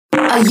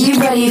Are you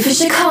ready for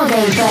Chicago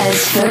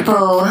Bears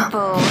football?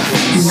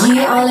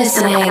 You are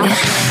listening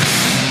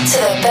to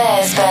the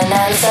Bears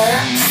Bonanza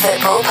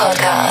Football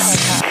Podcast.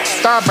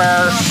 Stop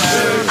Bears!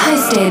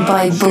 Hosted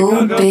by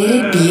Bull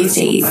Bearded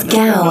Beauties,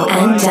 Gal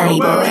and Danny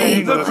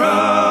Boy. The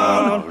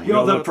crown,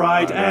 you're the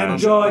pride and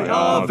joy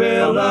of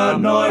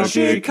Illinois.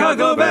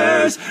 Chicago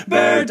Bears,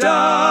 bear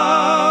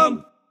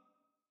down!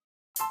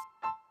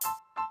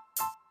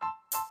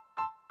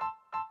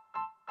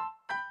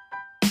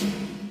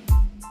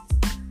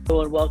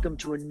 Hello and welcome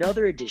to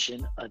another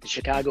edition of the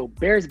Chicago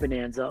Bears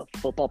Bonanza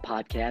Football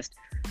Podcast.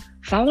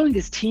 Following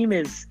this team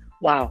is,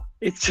 wow,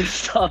 it's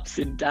just ups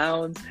and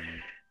downs.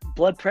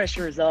 Blood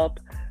pressure is up.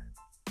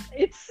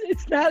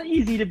 It's not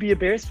easy to be a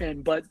Bears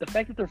fan, but the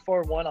fact that they're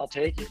 4-1, I'll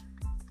take it.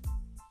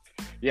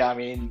 Yeah, I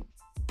mean,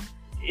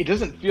 it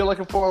doesn't feel like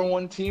a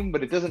 4-1 team,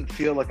 but it doesn't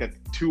feel like a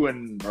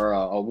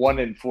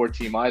 1-4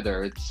 team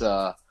either. It's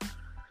a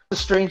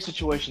strange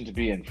situation to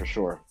be in for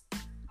sure.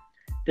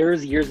 There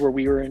was years where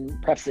we were in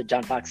perhaps the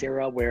John Fox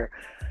era where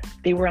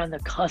they were on the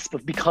cusp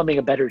of becoming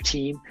a better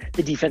team.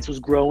 The defense was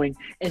growing,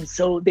 and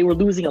so they were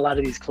losing a lot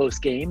of these close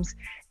games.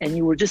 And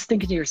you were just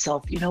thinking to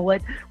yourself, you know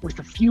what? With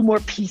a few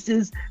more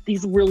pieces,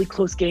 these really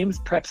close games,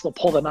 perhaps they'll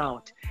pull them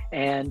out.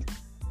 And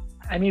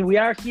I mean, we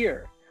are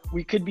here.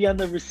 We could be on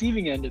the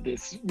receiving end of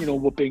this,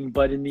 whooping,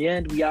 but in the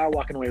end, we are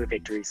walking away with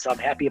victory. So I'm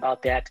happy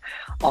about that.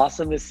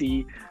 Awesome to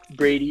see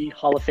Brady,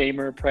 Hall of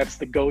Famer, perhaps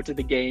the GOAT of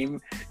the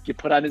game, get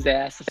put on his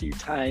ass a few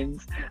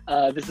times.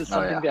 This is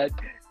something that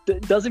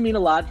doesn't mean a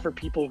lot for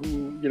people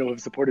who,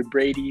 have supported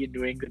Brady and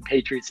New England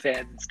Patriots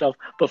fans and stuff.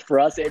 But for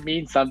us, it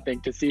means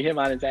something to see him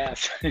on his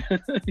ass.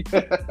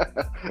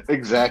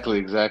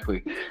 Exactly.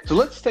 So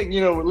let's take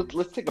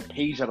a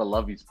page out of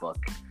Lovey's book.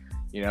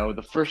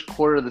 The first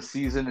quarter of the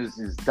season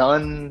is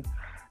done.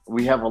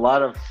 We have a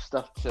lot of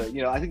stuff to,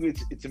 I think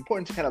it's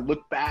important to kind of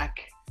look back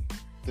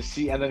to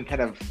see and then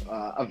kind of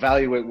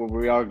evaluate where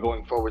we are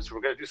going forward. So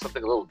we're going to do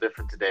something a little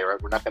different today,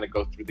 right? We're not going to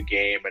go through the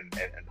game and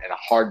a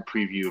hard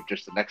preview of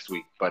just the next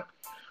week, but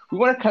we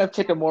want to kind of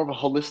take a more of a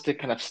holistic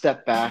kind of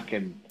step back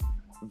and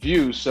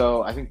view.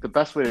 So I think the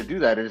best way to do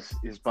that is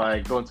by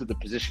going through the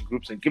position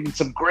groups and giving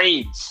some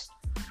grades.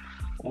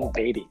 Oh,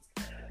 baby.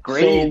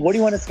 Grades. So what do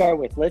you want to start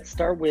with? Let's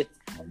start with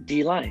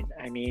D-line.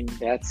 I mean,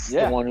 that's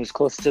the one who's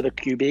close to the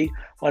QB.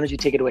 Why don't you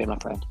take it away, my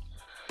friend?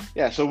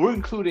 Yeah, so we're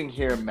including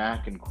here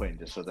Mack and Quinn,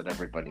 just so that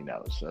everybody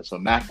knows. So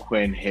Mack,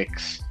 Quinn,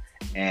 Hicks,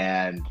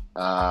 and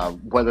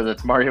whether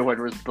that's Mario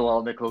Edwards,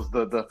 Bilal Nichols,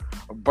 the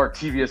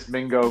Bartivius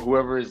Mingo,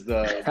 whoever is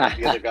the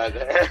other guy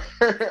there.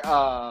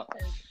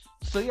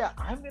 So yeah,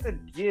 I'm gonna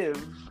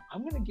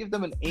give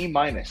them an A-.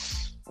 I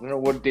don't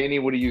know Danny,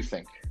 what do you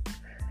think?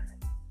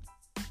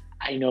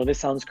 I know this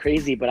sounds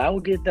crazy, but I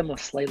will give them a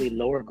slightly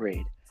lower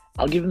grade.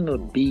 I'll give them a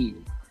B,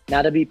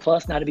 not a B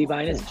plus, not a B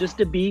minus, just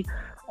a B,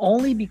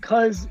 only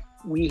because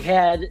we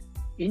had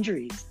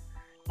injuries.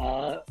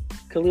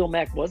 Khalil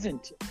Mack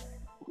wasn't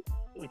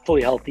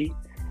fully healthy.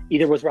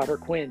 Either was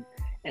Robert Quinn.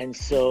 And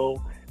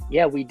so,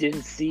 yeah, we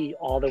didn't see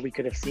all that we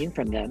could have seen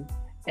from them.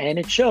 And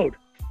it showed.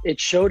 It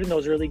showed in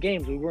those early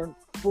games. We weren't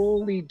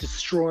fully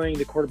destroying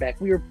the quarterback.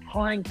 We were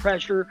applying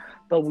pressure,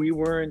 but we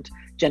weren't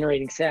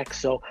generating sacks.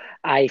 So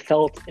I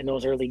felt in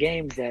those early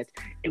games that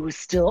it was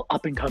still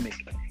up and coming.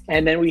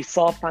 And then we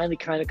saw finally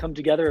kind of come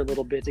together a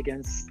little bit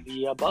against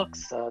the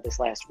Bucks this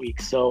last week.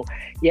 So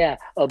yeah,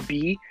 a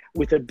B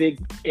with a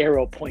big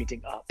arrow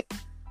pointing up.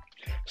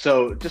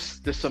 So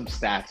just some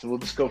stats. We'll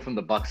just go from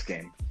the Bucks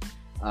game.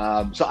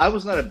 So I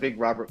was not a big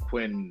Robert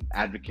Quinn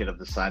advocate of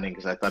the signing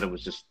because I thought it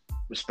was just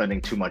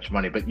spending too much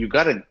money. But you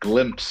got a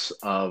glimpse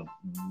of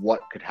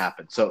what could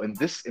happen. So in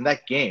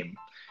that game,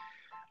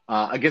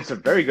 against a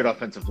very good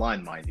offensive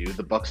line, mind you,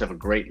 the Bucks have a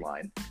great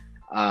line.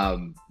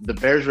 The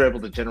Bears were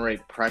able to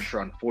generate pressure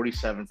on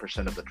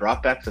 47% of the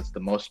dropbacks. That's the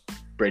most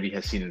Brady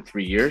has seen in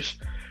 3 years.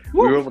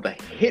 Woo! We were able to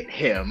hit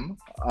him.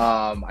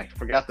 I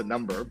forgot the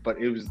number, but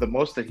it was the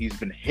most that he's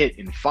been hit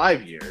in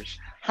 5 years.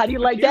 How do you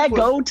like that,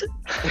 GOAT?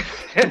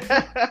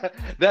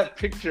 That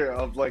picture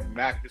of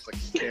Mac just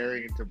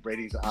staring into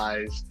Brady's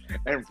eyes,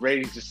 and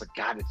Brady's just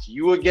God, it's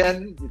you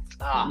again.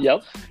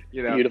 Yep.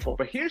 Beautiful.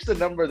 But here's the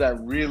number that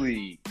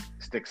really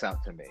sticks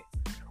out to me.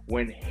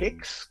 When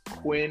Hicks,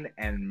 Quinn,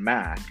 and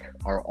Mack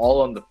are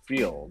all on the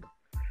field,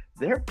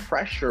 their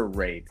pressure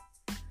rate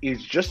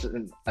is just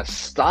an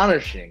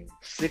astonishing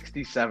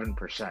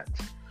 67%.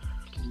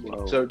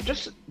 Whoa. So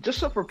just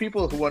so for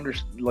people who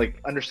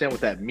understand what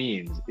that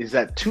means, is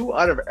that 2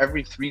 out of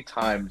every 3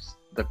 times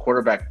the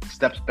quarterback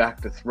steps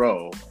back to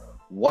throw,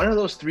 one of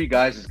those 3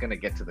 guys is going to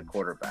get to the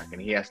quarterback,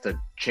 and he has to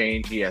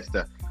change. He has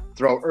to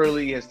throw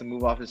early. He has to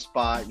move off his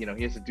spot. He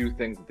has to do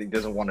things that he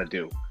doesn't want to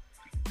do.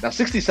 Now,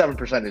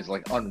 67% is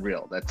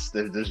unreal.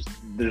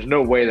 There's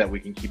no way that we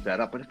can keep that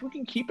up. But if we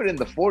can keep it in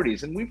the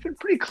 40s, and we've been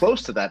pretty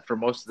close to that for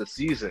most of the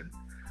season,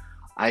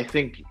 I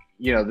think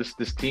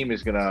this team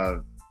is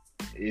gonna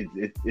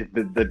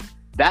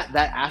that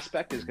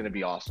aspect is gonna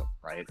be awesome,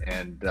 right?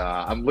 And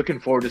I'm looking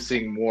forward to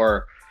seeing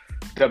more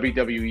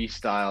WWE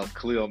style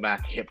Khalil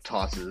Mack hip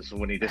tosses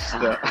when he just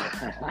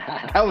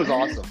that was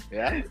awesome.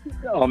 Yeah.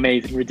 Oh,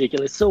 amazing,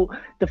 ridiculous. So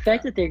the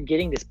fact that they're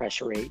getting this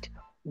pressure rate,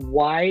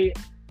 why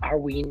are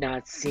we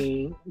not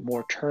seeing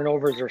more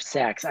turnovers or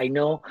sacks? I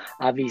know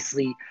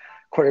obviously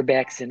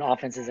quarterbacks and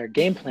offenses are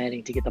game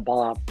planning to get the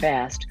ball out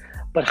fast,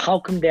 but how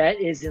come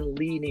that isn't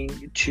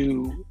leading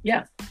to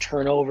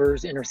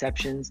turnovers,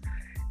 interceptions,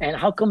 and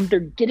how come they're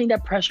getting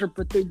that pressure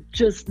but they're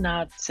just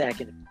not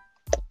sacking it?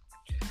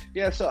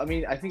 Yeah, so I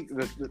mean, I think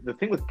the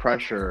thing with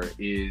pressure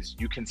is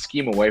you can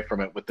scheme away from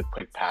it with the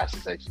quick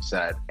passes, as you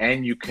said,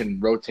 and you can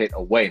rotate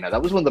away. Now,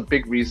 that was one of the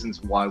big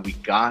reasons why we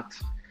got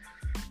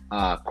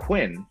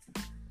Quinn,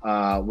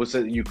 was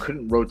that you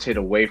couldn't rotate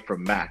away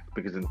from Mack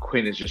because then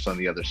Quinn is just on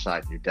the other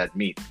side and you're dead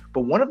meat.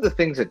 But one of the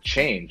things that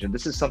changed, and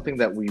this is something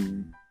that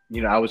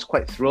I was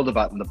quite thrilled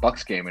about in the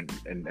Bucs game,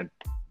 and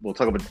we'll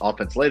talk about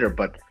offense later,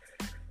 but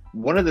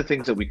one of the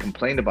things that we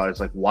complained about is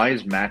like, why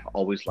is Mack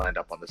always lined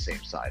up on the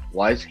same side?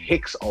 Why is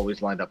Hicks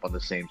always lined up on the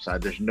same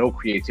side? There's no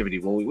creativity.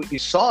 Well, what you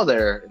saw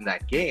there in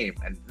that game,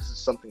 and this is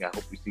something I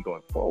hope we see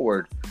going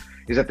forward,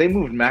 is that they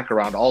moved Mack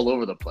around all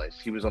over the place.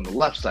 He was on the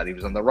left side. He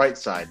was on the right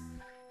side.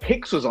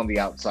 Hicks was on the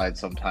outside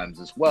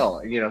sometimes as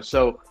well.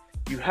 So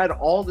you had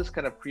all this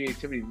kind of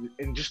creativity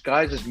and just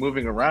guys just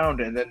moving around,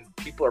 and then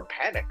people are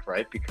panicked,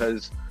 right?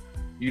 Because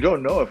you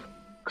don't know if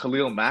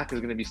Khalil Mack is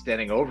going to be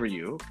standing over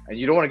you, and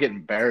you don't want to get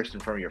embarrassed in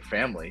front of your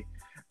family.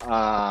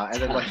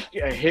 And then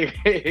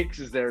Hicks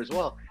is there as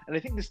well. And I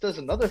think this does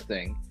another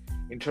thing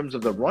in terms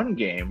of the run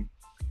game,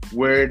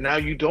 where now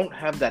you don't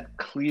have that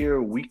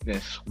clear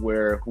weakness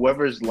where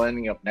whoever's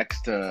lining up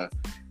next to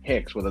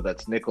Hicks, whether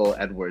that's Nickel,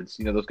 Edwards,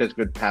 those guys are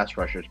good pass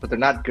rushers, but they're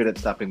not good at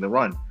stopping the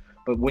run.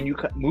 But when you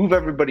move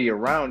everybody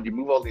around, you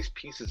move all these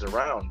pieces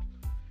around,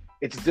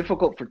 it's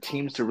difficult for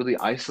teams to really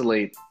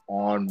isolate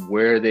on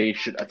where they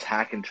should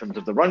attack in terms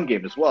of the run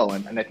game as well.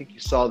 And I think you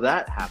saw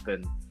that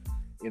happen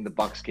in the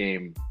Bucs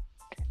game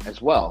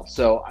as well.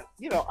 So,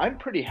 I'm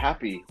pretty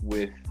happy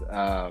with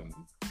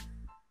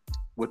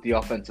the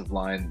offensive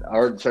line,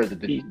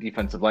 the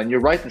defensive line. You're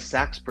right, the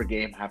sacks per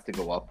game have to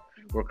go up.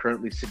 We're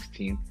currently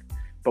 16th,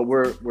 but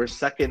we're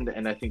second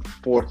and I think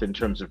fourth in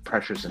terms of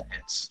pressures and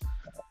hits.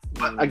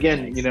 But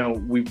again,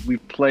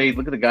 we've played,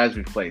 look at the guys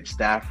we've played.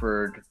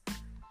 Stafford,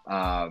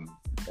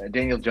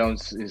 Daniel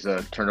Jones is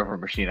a turnover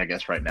machine, I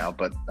guess, right now.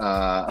 But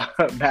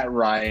Matt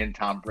Ryan,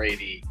 Tom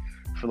Brady,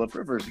 Phillip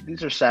Rivers,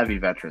 these are savvy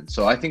veterans.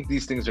 So I think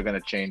these things are going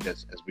to change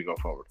as we go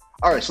forward.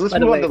 All right, so let's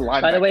move on to the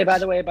linebackers.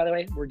 By the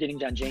way, we're getting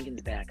John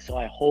Jenkins back. So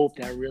I hope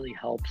that really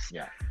helps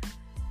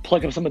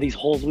plug up some of these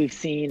holes we've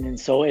seen. And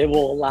so it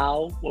will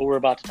allow what we're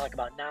about to talk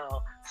about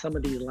now, some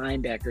of these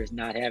linebackers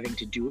not having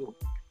to do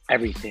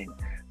everything.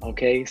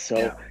 Okay,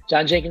 so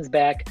John Jenkins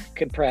back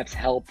could perhaps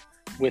help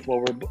with what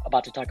we're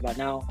about to talk about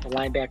now, the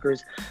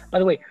linebackers. By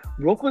the way,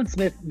 Roquan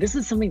Smith, this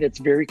is something that's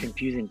very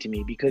confusing to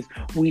me because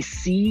we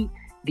see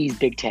these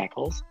big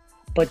tackles,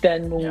 but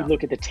then when we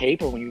look at the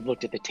tape, or when you've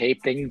looked at the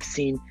tape, then you've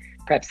seen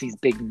perhaps these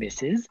big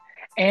misses,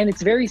 and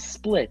it's very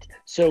split.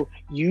 So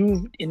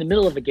you, in the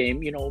middle of the game,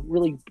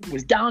 really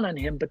was down on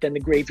him, but then the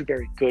grades were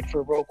very good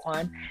for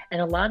Roquan,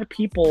 and a lot of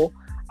people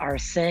are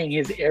saying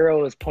his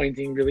arrow is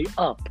pointing really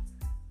up,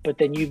 but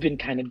then you've been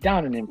kind of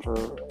down on him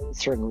for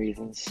certain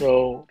reasons.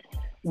 So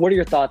what are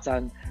your thoughts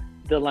on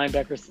the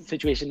linebacker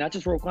situation? Not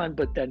just Roquan,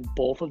 but then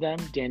both of them,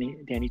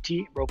 Danny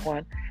T,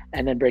 Roquan,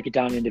 and then break it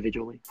down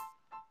individually.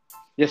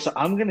 Yeah, so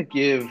I'm gonna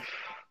give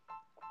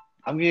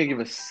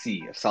a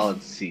C, a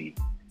solid C.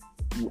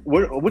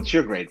 What's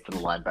your grade for the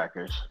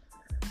linebackers?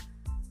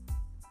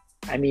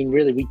 I mean,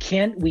 really, we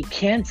can't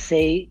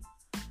say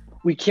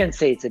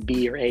it's a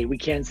B or A. We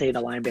can't say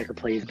the linebacker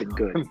play has been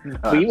good.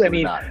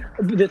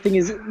 The thing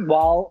is,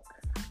 while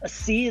a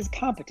C is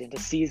competent, a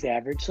C is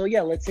average. So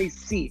let's say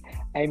C.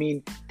 I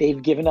mean,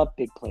 they've given up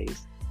big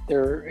plays.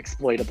 They're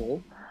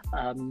exploitable.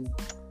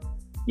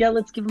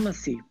 Let's give them a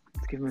C.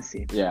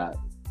 Yeah.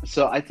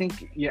 So I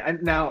think,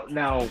 and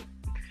now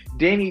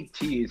Danny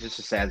T is just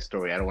a sad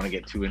story. I don't want to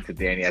get too into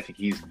Danny. I think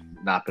he's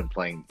not been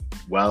playing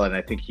well, and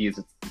I think he is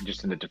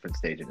just in a different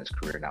stage in his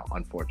career now.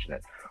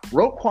 Unfortunate.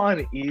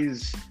 Roquan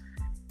is,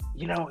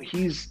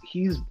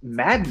 he's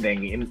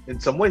maddening in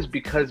some ways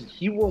because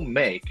he will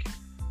make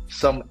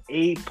some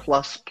A++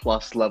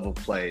 level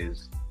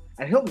plays,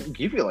 and he'll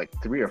give you like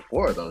 3 or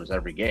 4 of those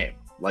every game.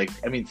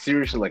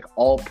 Seriously, like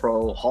all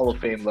pro Hall of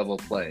Fame level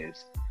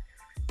plays.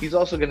 He's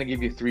also going to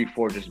give you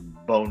 3-4 just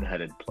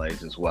boneheaded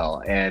plays as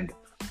well. And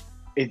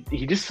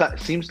he just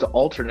seems to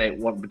alternate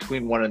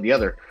between one and the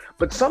other.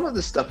 But some of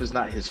this stuff is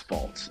not his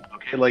fault.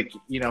 Okay.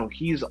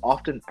 He's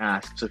often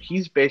asked. So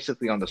he's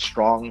basically on the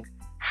strong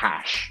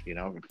hash.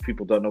 If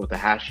people don't know what the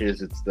hash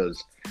is, it's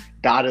those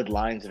dotted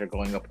lines that are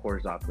going up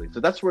horizontally. So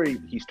that's where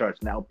he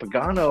starts. Now,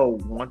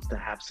 Pagano wants to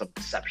have some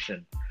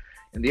deception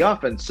in the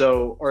offense,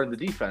 or in the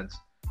defense.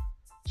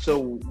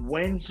 So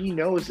when he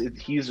knows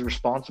he's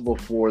responsible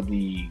for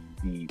the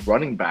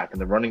running back,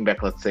 and the running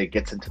back, let's say,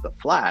 gets into the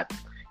flat,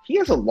 he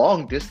has a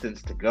long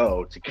distance to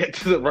go to get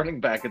to the running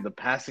back in the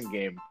passing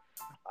game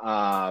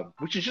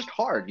which is just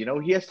hard.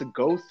 He has to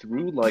go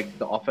through like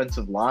the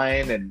offensive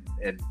line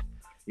and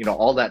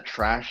all that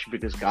trash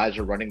because guys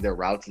are running their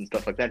routes and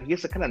stuff like that. He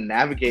has to kind of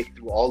navigate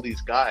through all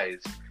these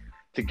guys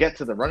to get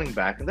to the running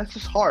back, and that's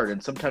just hard.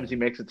 And sometimes he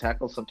makes a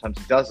tackle, sometimes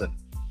he doesn't.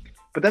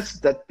 But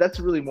that's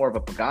really more of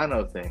a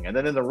Pagano thing. And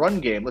then in the run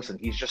game, listen,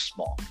 he's just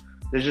small.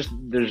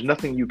 There's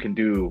nothing you can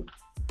do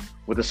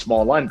with a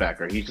small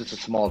linebacker. He's just a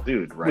small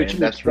dude, right? And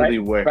that's really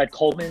where Brett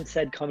Coleman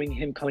said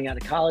coming out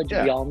of college,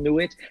 we all knew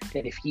it,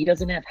 that if he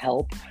doesn't have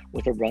help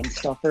with a run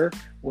stuffer,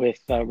 with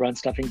run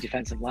stuffing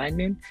defensive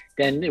lineman,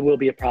 then it will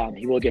be a problem.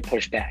 He will get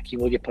pushed back. He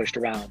will get pushed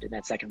around in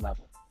that second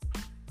level.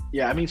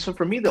 Yeah, I mean, so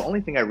for me, the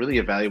only thing I really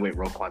evaluate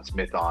Roquan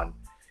Smith on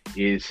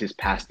is his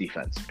pass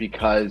defense,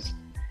 because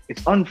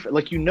it's unfair.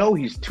 Like,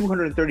 he's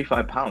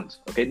 235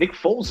 pounds. Okay, Nick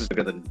Foles is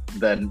bigger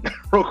than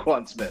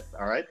Roquan Smith.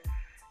 All right,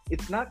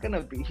 he's not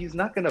gonna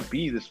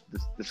be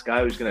this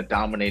guy who's gonna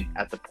dominate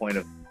at the point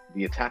of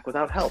the attack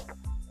without help.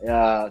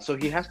 So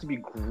he has to be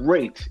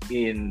great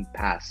in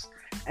pass,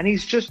 and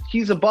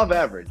he's above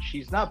average.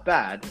 He's not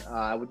bad.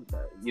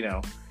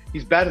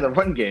 He's bad in the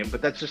run game,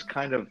 but that's just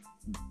kind of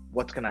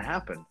what's gonna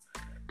happen.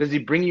 Does he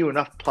bring you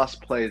enough plus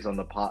plays on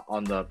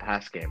the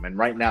pass game? And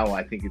right now,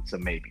 I think it's a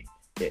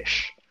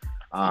maybe-ish.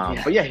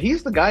 But yeah,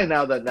 he's the guy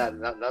now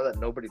that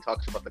nobody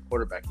talks about the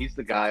quarterback. He's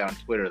the guy on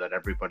Twitter that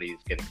everybody is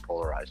getting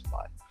polarized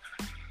by.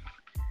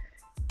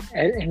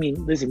 I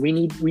mean, listen, we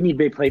need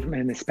big play from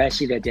him,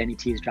 especially that Danny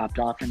T has dropped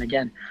off. And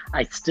again,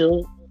 I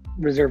still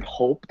reserve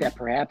hope that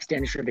perhaps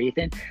Danny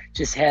Trevathan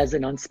just has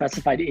an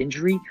unspecified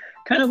injury,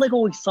 kind of like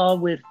what we saw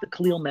with the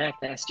Khalil Mack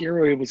last year,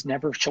 where he was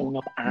never showing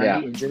up on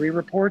the injury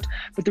report,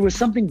 but there was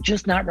something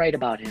just not right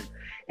about him.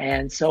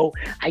 And so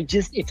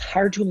it's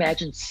hard to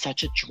imagine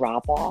such a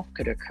drop-off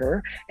could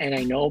occur. And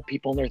I know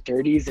people in their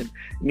 30s, and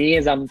me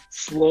as I'm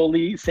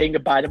slowly saying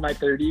goodbye to my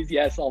 30s,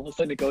 yes, all of a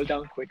sudden it goes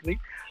down quickly.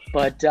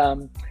 But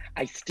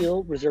I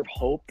still reserve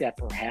hope that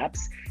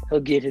perhaps he'll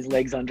get his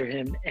legs under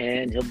him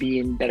and he'll be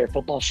in better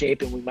football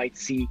shape, and we might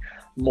see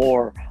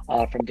more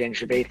from Danny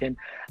Trevathan.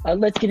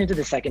 Let's get into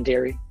the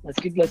secondary.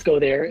 Let's go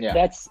there. Yeah.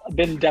 That's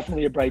been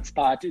definitely a bright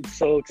spot. It's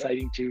so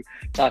exciting to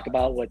talk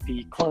about what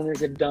the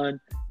corners have done.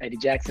 Eddie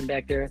Jackson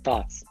back there.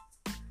 Thoughts?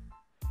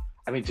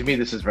 I mean, to me,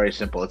 this is very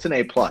simple. It's an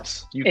A+.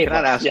 You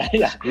cannot ask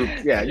this group.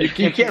 Yeah, you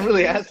can't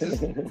really ask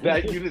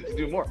that unit to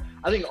do more.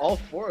 I think all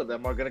four of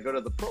them are going to go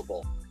to the Pro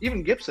Bowl.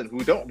 Even Gibson,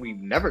 we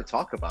never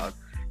talk about.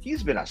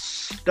 He's been a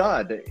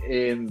stud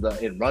in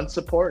run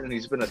support, and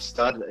he's been a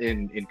stud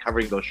in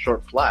covering those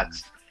short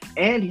flats.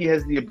 And he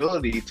has the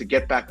ability to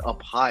get back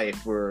up high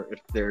if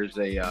there's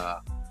a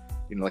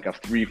like a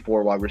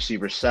 3-4 wide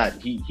receiver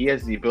set. He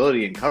has the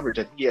ability in coverage.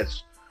 I think he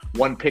has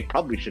one pick,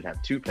 probably should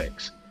have 2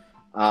 picks.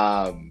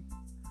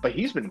 But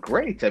he's been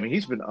great. I mean,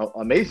 he's been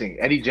amazing.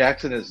 Eddie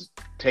Jackson has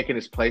taken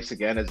his place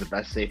again as the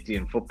best safety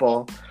in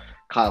football.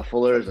 Kyle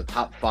Fuller is a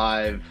top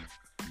 5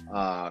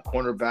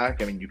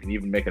 cornerback. I mean, you can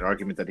even make an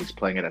argument that he's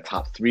playing at a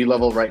top 3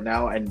 level right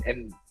now.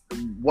 And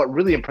what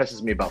really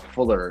impresses me about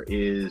Fuller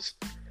is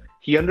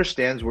he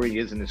understands where he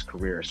is in his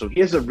career. So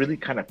he has a really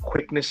kind of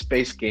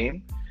quickness-based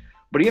game,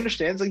 but he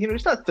understands,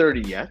 he's not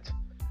 30 yet.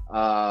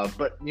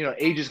 But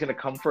age is going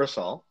to come for us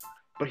all.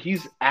 But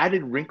he's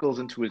added wrinkles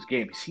into his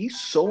game. He's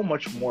so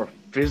much more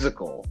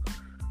physical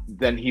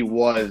than he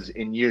was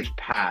in years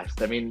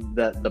past. I mean,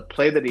 the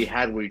play that he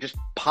had where he just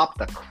popped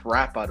the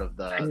crap out of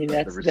the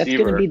receiver. That's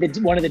going to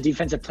be one of the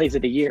defensive plays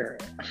of the year.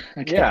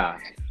 Okay. Yeah,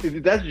 he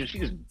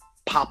just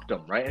popped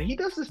him, right? And he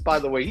does this, by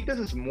the way, he does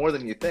this more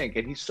than you think.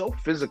 And he's so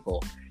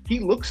physical. He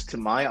looks, to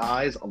my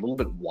eyes, a little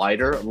bit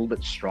wider, a little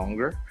bit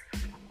stronger.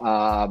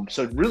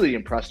 So really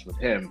impressed with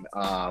him.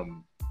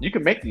 You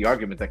can make the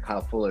argument that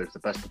Kyle Fuller is the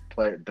best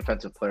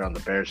defensive player on the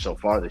Bears so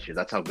far this year.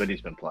 That's how good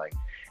he's been playing.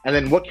 And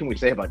then what can we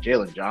say about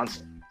Jalen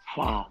Johnson?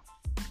 Wow.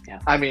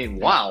 Yeah. I mean,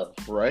 wow,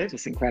 right?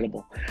 Just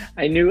incredible.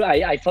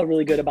 I felt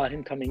really good about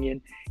him coming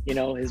in.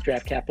 His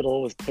draft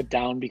capital was put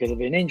down because of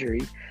an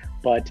injury,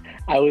 but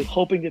I was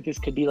hoping that this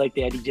could be like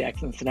the Eddie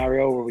Jackson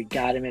scenario where we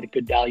got him at a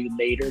good value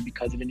later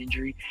because of an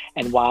injury.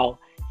 And wow,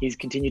 he's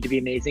continued to be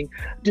amazing.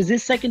 Does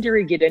this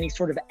secondary get any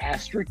sort of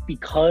asterisk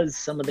because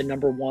some of the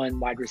number 1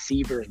 wide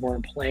receivers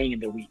weren't playing in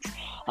the weeks?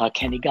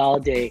 Kenny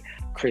Galladay,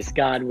 Chris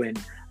Godwin,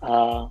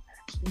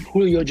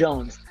 Julio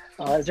Jones.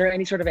 Is there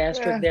any sort of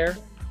asterisk there?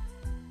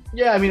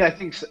 Yeah, I mean, I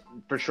think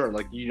for sure.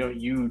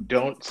 You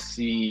don't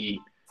see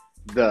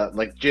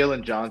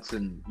Jalen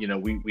Johnson.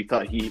 We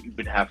thought he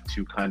would have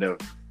to kind of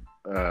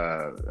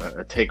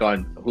take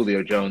on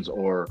Julio Jones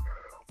or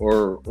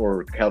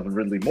Calvin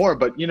Ridley more.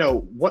 But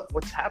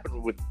what's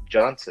happened with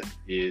Johnson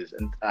is,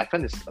 and I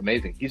find this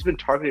amazing, he's been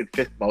targeted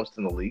 5th most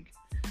in the league.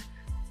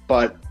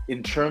 But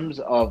in terms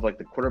of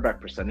the quarterback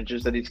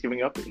percentages that he's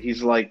giving up,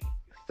 he's 3rd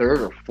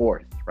or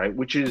 4th, right?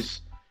 Which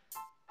is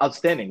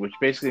outstanding, which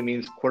basically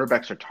means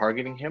quarterbacks are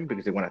targeting him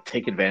because they want to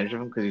take advantage of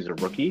him because he's a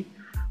rookie.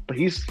 But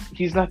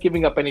he's not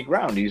giving up any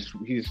ground. He's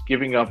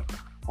giving up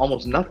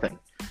almost nothing.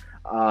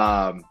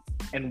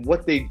 And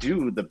what they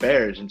do, the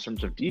Bears, in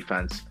terms of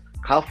defense,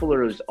 Kyle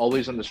Fuller is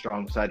always on the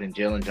strong side and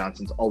Jalen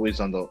Johnson's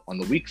always on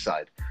the weak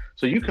side.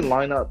 So you can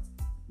line up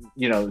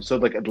so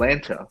like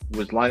Atlanta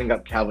was lining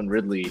up Calvin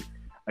Ridley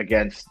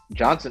against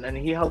Johnson, and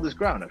he held his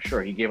ground. I'm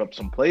sure he gave up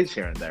some plays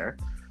here and there,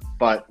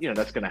 but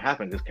that's going to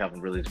happen because Calvin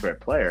Ridley's a great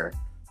player.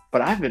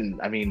 But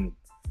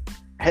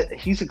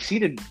he's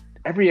exceeded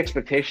every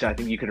expectation I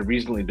think you could have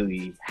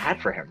reasonably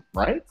had for him,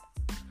 right?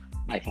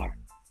 By far.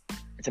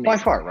 It's amazing.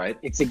 By far, right?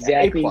 It's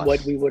exactly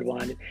what we would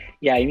want.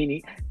 Yeah, I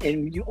mean,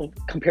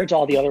 compared to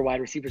all the other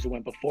wide receivers who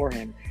went before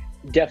him,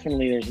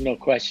 definitely there's no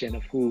question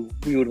of who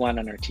we would want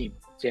on our team.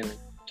 Jalen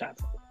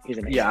Johnson. He's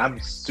amazing. Yeah, I'm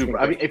super.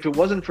 I mean, if it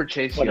wasn't for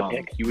Chase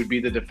Young, he would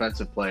be the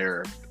defensive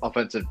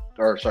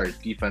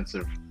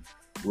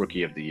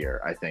rookie of the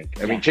year, I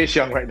think. I mean, Chase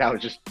Young right now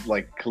is just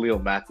like Khalil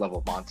Mack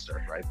level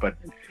monster, right? But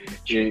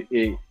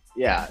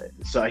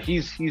so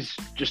he's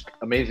just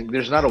amazing.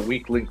 There's not a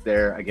weak link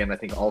there. Again, I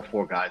think all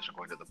 4 guys are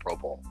going to the Pro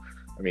Bowl.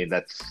 I mean,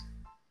 that's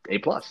A+.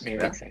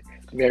 Exciting.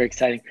 Very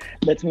exciting.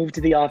 Let's move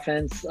to the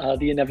offense,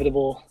 the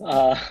inevitable.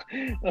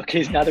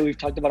 Okay, so now that we've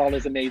talked about all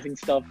this amazing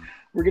stuff,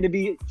 we're going to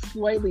be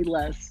slightly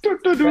less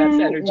perhaps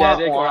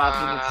energetic or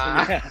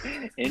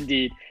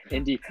optimistic.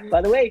 Indeed.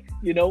 By the way,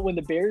 when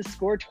the Bears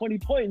score 20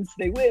 points,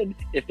 they win.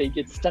 If they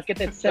get stuck at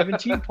that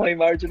 17-point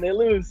margin, they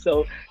lose.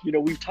 So,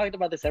 we've talked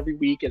about this every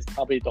week, as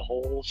probably the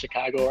whole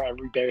Chicago or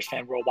every Bears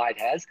fan worldwide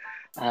has.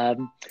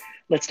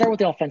 Let's start with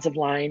the offensive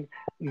line.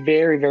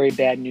 Very, very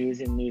bad news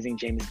in losing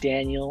James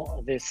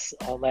Daniel this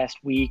last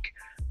week.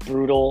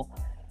 Brutal.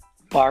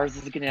 Bars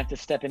is going to have to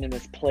step in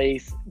his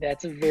place.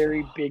 That's a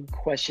very big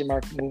question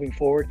mark moving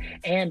forward.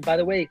 And by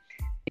the way,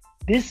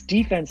 this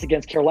defense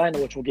against Carolina,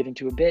 which we'll get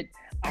into a bit,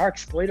 are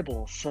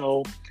exploitable.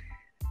 So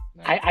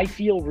I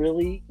feel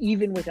really,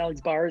 even with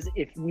Alex Bars,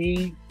 if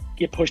we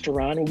get pushed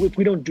around, if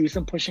we don't do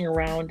some pushing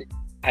around,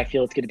 I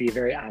feel it's going to be a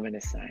very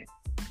ominous sign.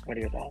 What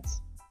are your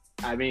thoughts?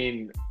 I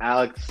mean,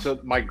 Alex, so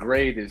my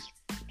grade is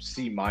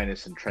C-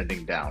 and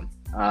trending down.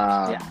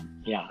 Yeah.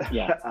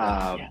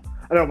 I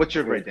don't know. What's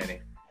your grade, Danny?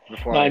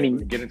 Before I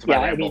get into my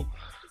ramble.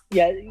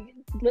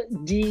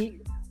 D.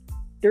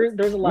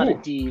 There's a lot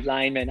of D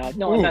linemen.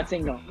 No, I'm not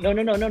saying no.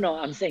 No.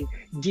 I'm saying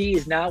D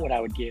is not what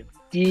I would give.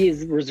 D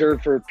is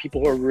reserved for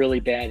people who are really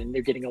bad, and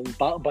they're getting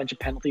a bunch of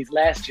penalties.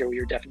 Last year, we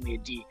were definitely a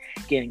D,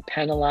 getting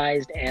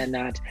penalized and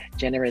not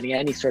generating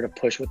any sort of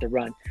push with the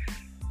run.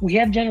 We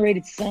have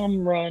generated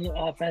some run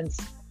offense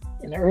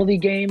in the early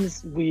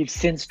games. We've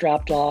since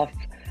dropped off.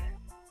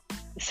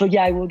 So,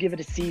 yeah, I will give it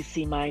a C-,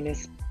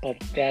 but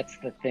that's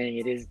the thing.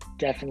 It is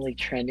definitely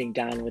trending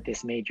down with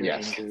this major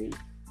injury.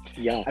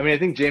 Yeah. I mean, I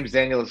think James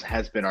Daniels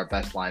has been our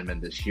best lineman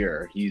this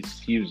year. He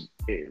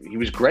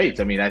was great.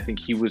 I mean, I think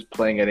he was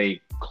playing at a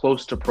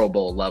close to Pro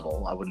Bowl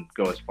level. I wouldn't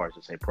go as far as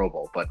to say Pro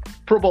Bowl, but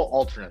Pro Bowl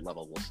alternate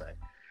level, we'll say.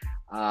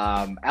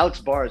 Alex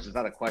Bars is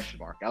not a question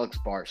mark. Alex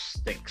Bars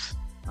stinks.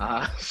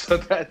 So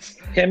that's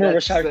him or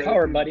Rashad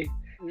Coward, buddy.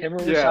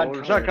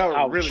 Rashad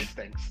Coward really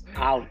stinks.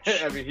 Ouch.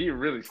 I mean, he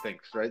really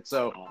stinks, right?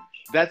 So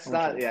that's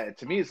not. Yeah,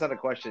 to me, it's not a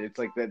question. It's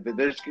like you're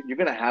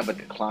going to have a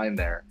decline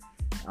there,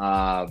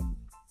 and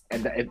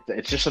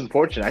it's just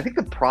unfortunate. I think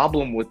the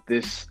problem with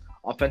this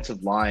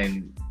offensive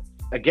line,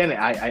 again,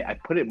 I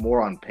put it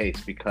more on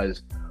pace,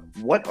 because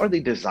what are they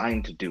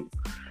designed to do?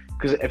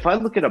 Because if I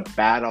look at a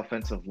bad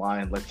offensive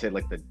line, let's say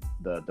like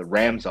the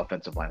Rams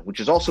offensive line, which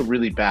is also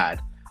really bad,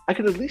 I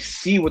could at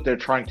least see what they're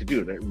trying to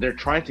do. They're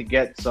trying to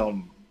get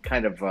some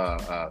kind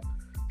of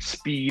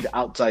speed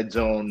outside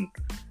zone,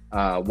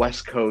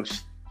 West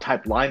Coast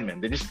type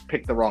linemen. They just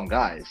picked the wrong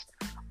guys.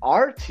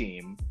 Our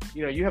team,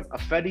 you have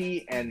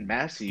Afedi and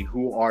Massey,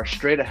 who are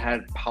straight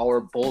ahead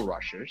power bull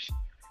rushers,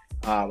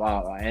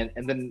 and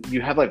then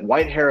you have like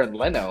Whitehair and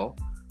Leno,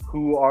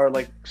 who are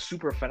like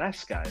super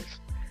finesse guys.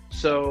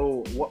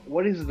 So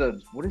what is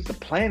the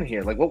plan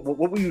here? Like what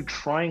were you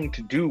trying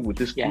to do with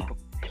this group of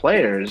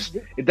players?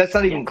 That's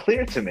not even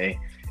clear to me.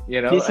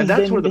 And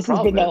that's where the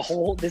problem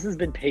is. This has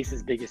been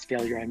Pace's biggest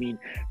failure. I mean,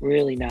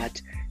 really not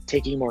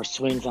taking more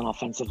swings on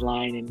offensive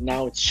line, and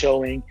now it's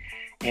showing.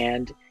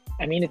 And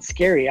I mean, it's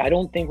scary. I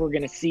don't think we're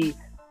going to see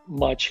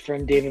much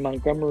from David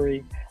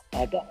Montgomery.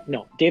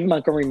 David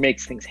Montgomery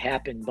makes things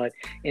happen, but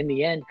in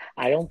the end,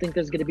 I don't think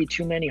there's going to be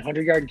too many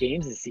 100-yard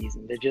games this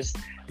season.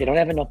 They don't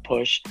have enough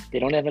push. They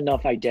don't have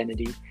enough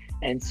identity.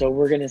 And so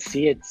we're going to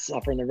see it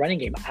suffer in the running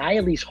game. I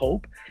at least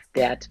hope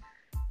that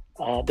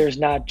there's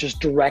not just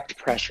direct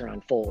pressure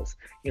on Foles,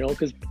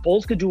 because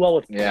Foles could do well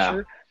with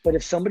pressure, but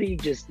if somebody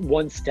just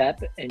one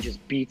step and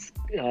just beats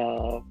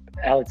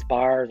Alex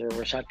Bars or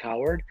Rashad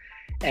Coward,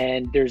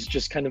 and there's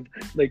just kind of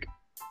like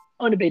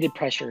unabated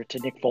pressure to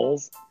Nick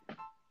Foles,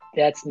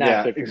 that's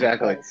not good for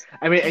exactly. Foles.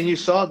 I mean, and you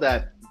saw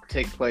that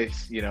take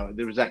place,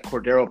 there was that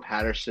Cordero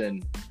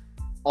Patterson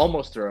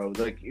almost throw.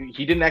 Like,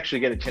 he didn't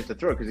actually get a chance to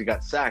throw because he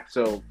got sacked.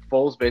 So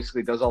Foles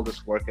basically does all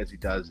this work as he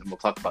does, and we'll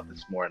talk about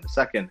this more in a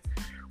second,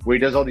 where he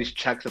does all these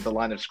checks at the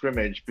line of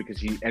scrimmage because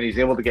he's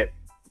able to get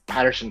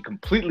Patterson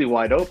completely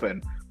wide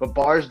open, but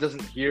Bars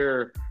doesn't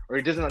hear, or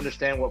he doesn't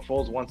understand what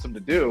Foles wants him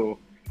to do,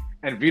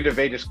 and Vita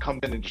Vea just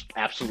comes in and just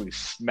absolutely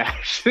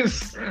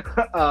smashes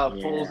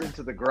Foles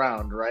into the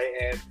ground,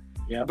 right?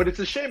 But it's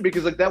a shame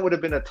because like that would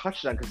have been a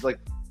touchdown, because like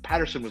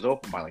Patterson was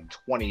open by like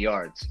 20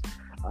 yards.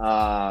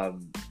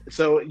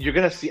 So you're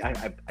gonna see.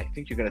 I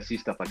think you're gonna see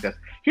stuff like this.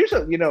 Here's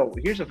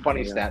a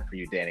funny stat for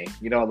you, Danny.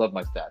 You know I love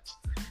my stats.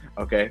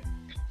 Okay,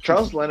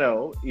 Charles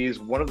Leno is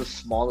one of the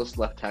smallest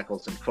left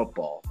tackles in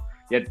football.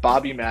 Yet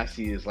Bobby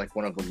Massey is like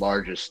one of the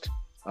largest.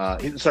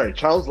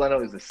 Charles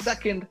Leno is the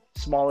second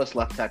smallest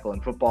left tackle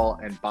in football,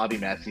 and Bobby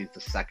Massey is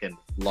the second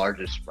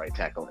largest right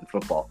tackle in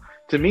football.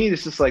 To me,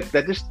 this is like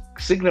that just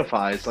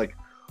signifies like,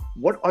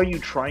 what are you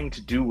trying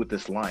to do with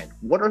this line?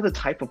 What are the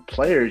type of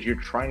players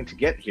you're trying to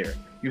get here?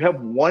 You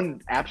have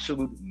one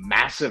absolute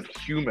massive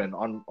human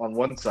on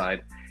one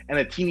side and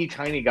a teeny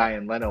tiny guy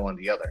in Leno on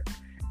the other.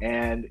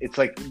 And it's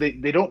like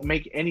they don't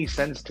make any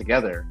sense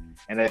together.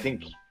 And I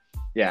think,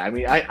 yeah, I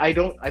mean, I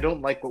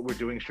don't like what we're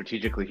doing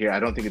strategically here. I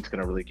don't think it's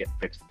going to really get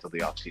fixed until the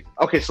offseason.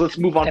 Okay, so let's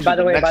move on to the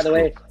next group. By the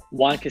way,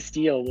 Juan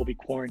Castillo will be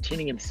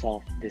quarantining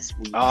himself this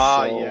week.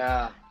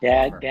 Yeah.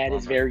 That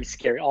is very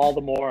scary. All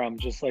the more I'm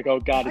just like, oh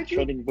God, it's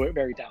trending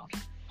very down.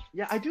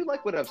 Yeah, I do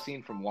like what I've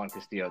seen from Juan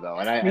Castillo, though.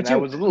 And I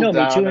was a little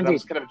down, and I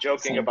was kind of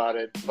joking about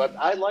it. But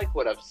I like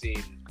what I've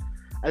seen.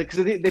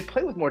 Because they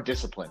play with more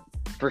discipline,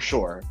 for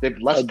sure. They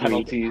have less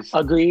penalties.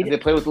 Agreed. And they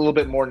play with a little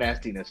bit more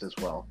nastiness as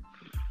well.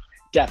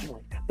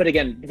 Definitely. But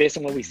again, based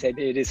on what we said,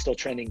 it is still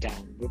trending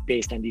down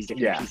based on these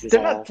different pieces.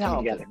 They're not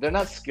talented. They're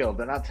not skilled.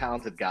 They're not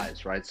talented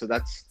guys, right? So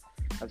that's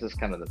just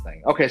kind of the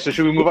thing. Okay, so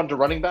should we move on to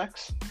running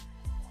backs?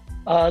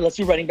 Let's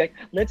do running back.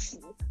 Let's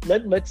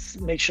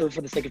make sure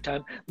for the sake of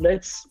time,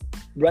 let's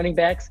running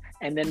backs,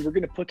 and then we're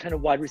going to put kind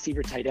of wide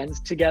receiver tight ends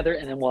together,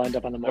 and then we'll end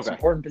up on the most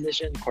important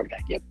position,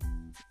 quarterback. Yep.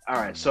 All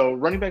right, so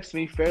running backs to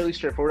me, fairly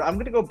straightforward. I'm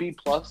going to go B+.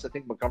 I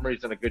think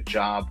Montgomery's done a good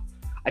job.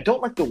 I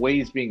don't like the way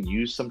he's being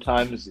used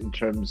sometimes in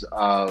terms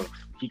of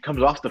he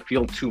comes off the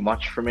field too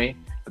much for me,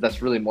 but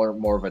that's really more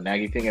of a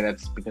Nagy thing, and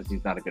that's because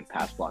he's not a good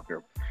pass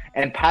blocker.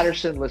 And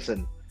Patterson,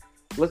 listen,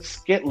 let's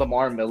get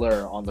Lamar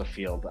Miller on the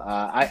field.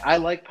 I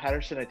like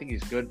Patterson. I think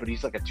he's good, but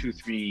he's like a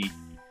 2-3,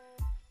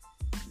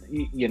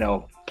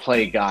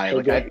 play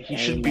guy. He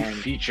shouldn't be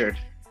featured,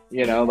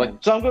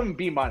 So I'm going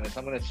B-. I'm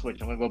going to switch.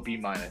 I'm going to go B-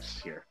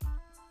 here.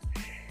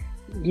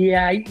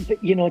 Yeah,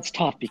 it's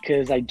tough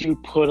because I do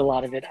put a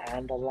lot of it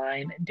on the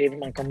line. David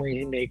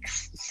Montgomery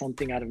makes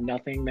something out of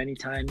nothing many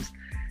times.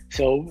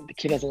 So the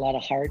kid has a lot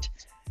of heart.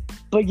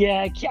 But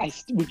yeah,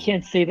 we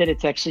can't say that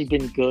it's actually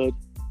been good.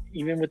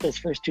 Even with those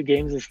first two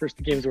games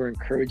were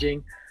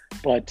encouraging.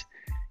 But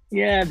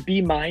yeah,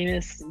 B-. B-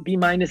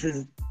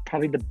 is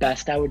probably the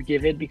best I would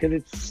give it because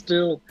it's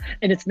still,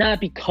 and it's not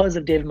because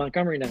of David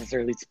Montgomery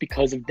necessarily. It's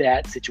because of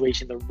that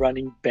situation. The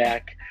running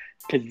back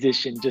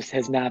position just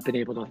has not been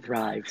able to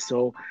thrive.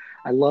 So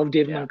I love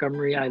David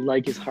Montgomery. I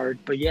like his heart,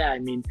 but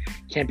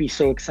can't be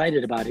so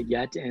excited about it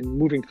yet. And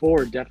moving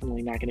forward,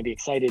 definitely not going to be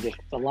excited if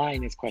the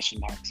line is question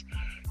marks.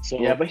 So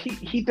yeah, but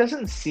he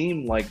doesn't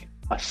seem like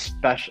a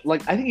special. I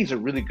think he's a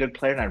really good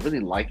player, and I really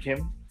like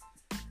him.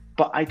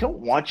 But I don't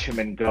watch him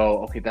and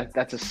go, okay,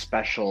 that's a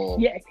special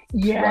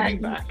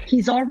running back.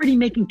 He's already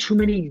making too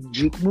many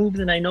juke moves,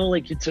 and I know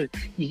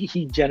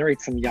he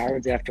generates some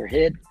yards after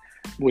hit,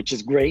 which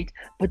is great.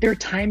 But there are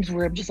times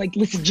where I'm just like,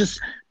 listen, just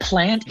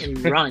plant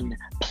and run,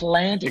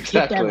 plant and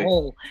hit that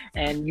hole.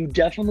 And you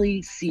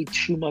definitely see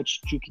too much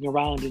juking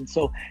around. And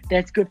so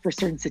that's good for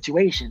certain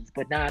situations,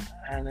 but not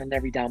on an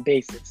every down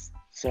basis.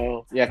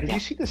 So yeah, because you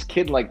see this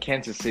kid like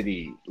Kansas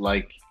City,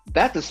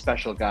 that's a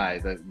special guy,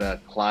 the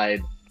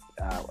Clyde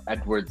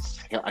Edwards,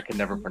 I can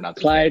never pronounce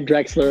it. Clyde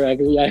Drexler,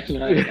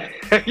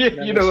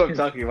 you know what I'm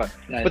talking about.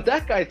 But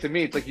that guy, to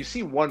me, it's like you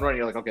see one run,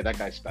 you're like, okay, that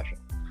guy's special.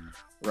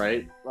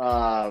 Right?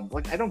 I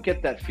don't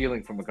get that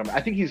feeling from Montgomery.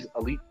 I think he's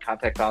elite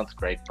contact balance,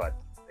 great, but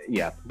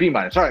yeah, B-.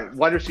 All right,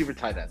 wide receiver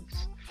tight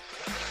ends.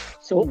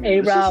 So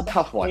A-Rob,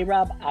 tough one.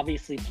 A-Rob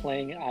obviously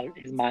playing out of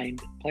his mind.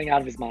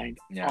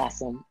 Yeah.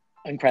 Awesome,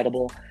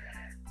 incredible.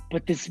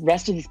 But this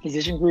rest of this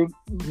position group,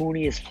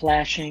 Mooney is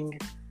flashing,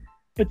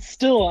 but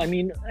still, I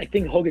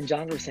think Hogan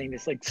Johns was saying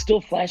this, still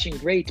flashing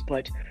great,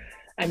 but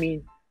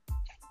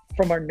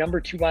from our number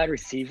 2 wide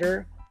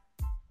receiver,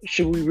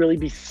 should we really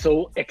be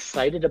so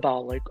excited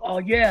about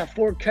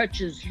 4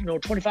 catches,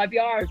 25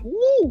 yards,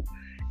 woo?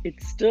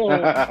 It's still,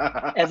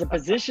 as a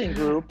position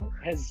group,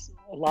 has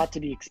a lot to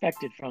be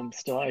expected from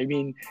still.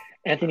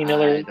 Anthony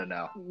Miller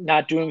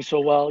not doing so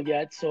well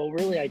yet, so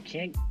really I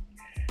can't.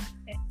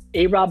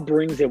 A-Rob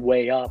brings it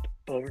way up,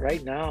 but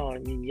right now,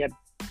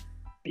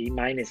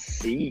 B-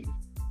 C.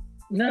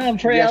 No,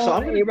 for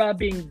A-Rob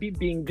being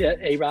the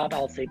A-Rob,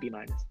 I'll say B-.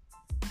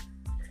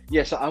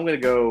 Yeah, so I'm going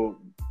to go.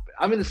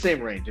 I'm in the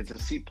same range. It's a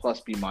C+,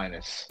 B-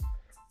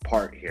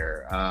 part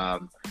here.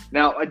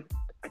 Now, I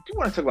do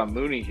want to talk about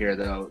Mooney here,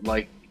 though.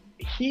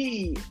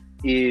 He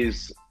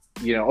is,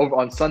 over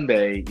on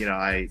Sunday,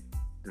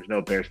 there's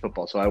no Bears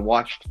football. So I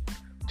watched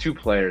 2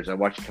 players. I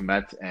watched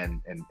Kmet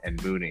and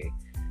Mooney.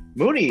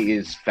 Mooney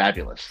is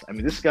fabulous.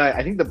 This guy,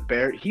 I think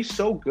he's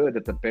so good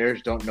that the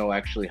Bears don't know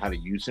actually how to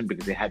use him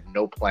because they had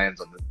no plans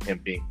on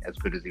him being as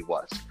good as he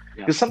was.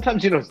 Because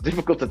sometimes, it's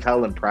difficult to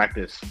tell in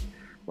practice,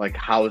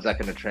 how is that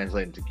going to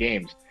translate into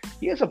games?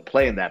 He has a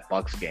play in that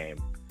Bucs game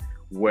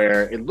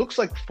where it looks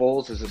like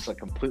Foles has just like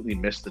completely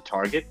missed the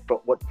target.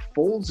 But what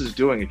Foles is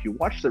doing, if you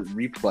watch the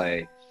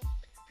replay,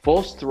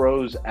 Foles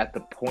throws at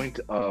the point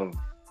of,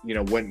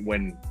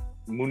 when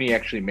Mooney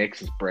actually makes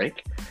his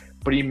break,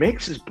 but he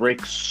makes his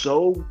break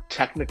so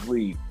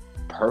technically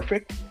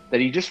perfect that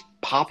he just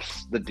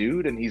pops the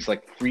dude and he's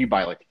like free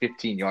by like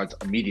 15 yards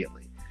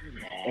immediately.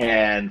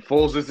 And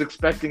Foles is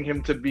expecting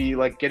him to be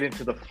like get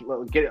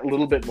a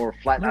little bit more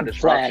flat, not as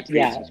flat,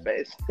 some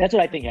space. That's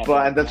what I think happened.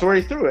 But and that's where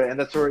he threw it, and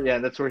that's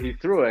where he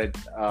threw it.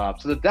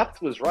 So the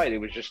depth was right. It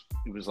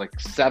was like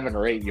 7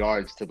 or 8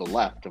 yards to the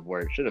left of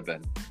where it should have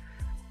been.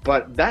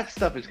 But that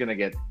stuff is going to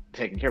get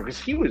taken care of because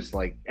he was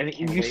like, and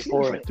you see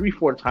this like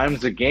 3-4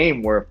 times a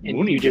game where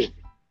Mooney just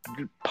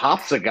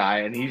pops a guy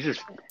and he's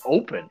just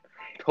open,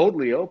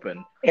 totally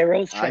open.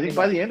 Arrows. I think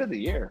by the end of the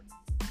year.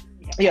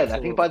 Yeah, I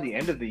think by the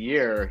end of the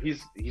year,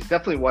 he's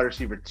definitely wide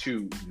receiver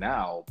 2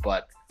 now.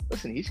 But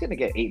listen, he's going to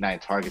get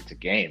 8-9 targets a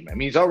game. I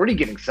mean, he's already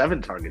getting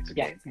 7 targets a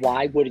game.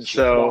 Why wouldn't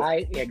you?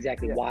 Why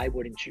exactly? Yeah. Why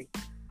wouldn't you?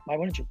 Why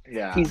wouldn't you?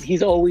 Yeah,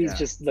 he's always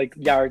just like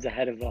yards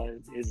ahead of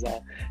his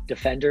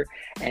defender.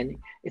 And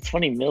it's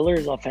funny,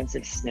 Miller's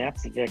offensive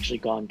snaps have actually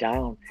gone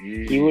down.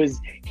 He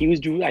was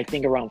doing, I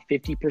think, around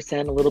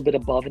 50%, a little bit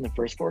above in the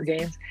first 4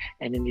 games,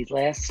 and in these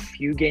last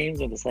few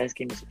games, or this last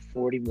game was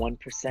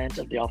 41%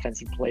 of the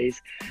offensive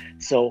plays.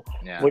 So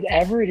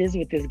whatever it is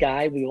with this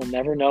guy, we will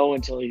never know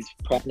until he's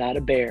prepped, not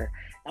a bear.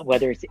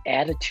 Whether it's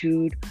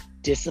attitude,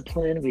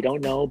 discipline, we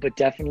don't know, but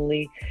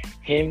definitely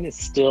him is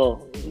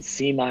still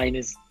C-.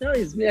 He's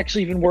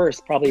actually even worse,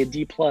 probably a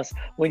D+.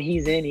 When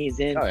he's in, he's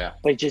in. Oh, yeah.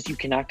 But just you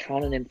cannot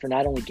count on him for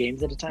not only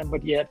games at a time,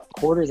 but yet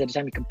quarters at a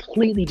time. He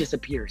completely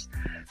disappears.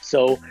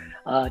 So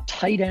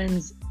tight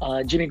ends,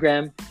 Jimmy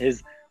Graham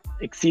has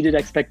exceeded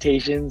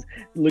expectations,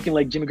 looking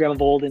like Jimmy Graham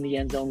of old in the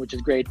end zone, which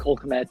is great. Cole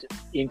Kmet,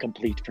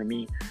 incomplete for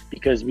me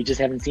because we just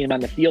haven't seen him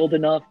on the field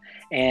enough,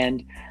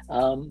 and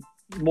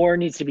more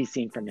needs to be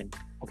seen from him.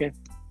 Okay.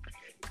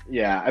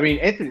 Yeah, I mean,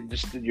 Anthony.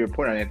 Just your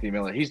point on Anthony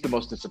Miller, he's the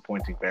most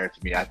disappointing Bear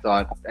to me. I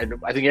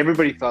think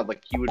everybody thought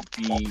like he would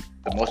be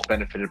the most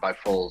benefited by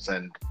Foles,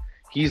 and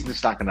he's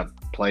just not going to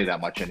play that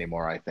much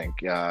anymore. I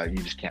think you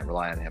just can't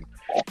rely on him.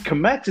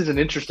 Kmet is an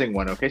interesting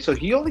one. Okay, so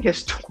he only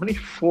has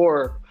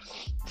 24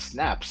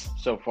 snaps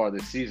so far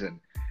this season.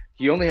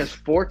 He only has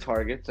 4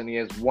 targets, and he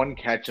has 1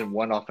 catch and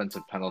 1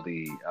 offensive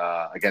penalty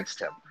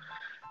against him.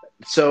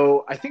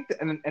 So I think,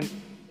 and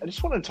I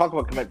just want to talk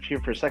about Kmet here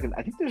for a second.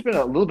 I think there's been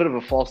a little bit of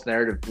a false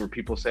narrative where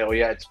people say, "Oh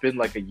yeah, it's been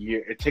like a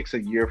year. It takes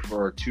a year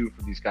or 2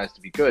 for these guys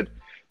to be good."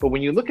 But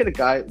when you look at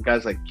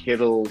guys like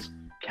Kittles,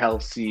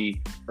 Kelsey,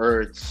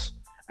 Ertz,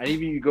 and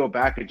even you go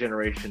back a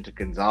generation to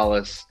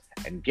Gonzalez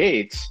and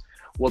Gates,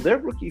 well, their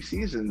rookie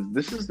seasons,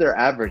 this is their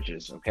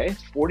averages. Okay,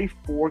 it's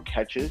 44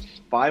 catches,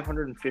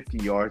 550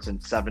 yards,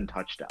 and 7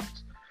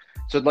 touchdowns.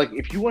 So like,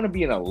 if you want to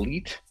be an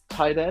elite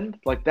tight end,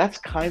 like that's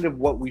kind of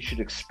what we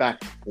should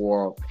expect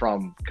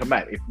from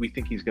Kmet if we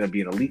think he's going to be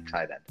an elite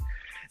tight end.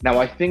 Now,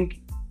 I think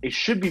it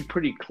should be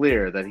pretty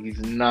clear that he's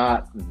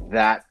not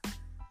that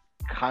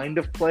kind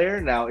of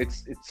player. Now,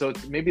 it's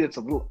maybe that's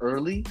a little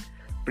early,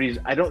 but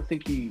I don't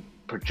think he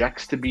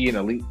projects to be an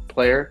elite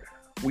player.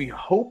 We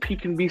hope he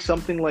can be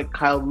something like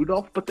Kyle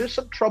Rudolph, but there's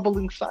some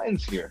troubling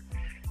signs here.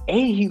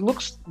 He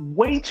looks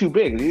way too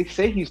big. They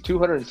say he's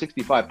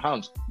 265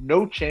 pounds.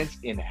 No chance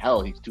in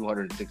hell he's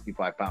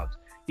 265 pounds.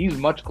 He's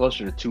much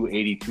closer to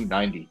 280,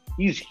 290.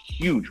 He's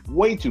huge,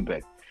 way too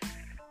big.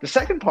 The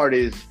second part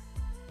is,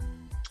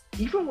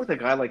 even with a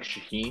guy like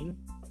Shaheen,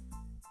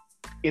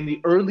 in the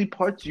early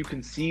parts, you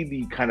can see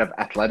the kind of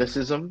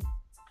athleticism.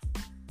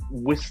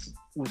 With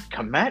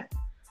Kmet,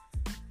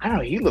 I don't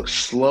know, he looks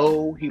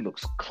slow, he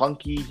looks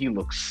clunky, he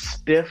looks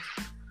stiff.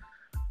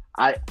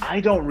 I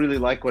don't really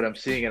like what I'm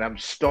seeing, and I'm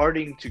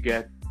starting to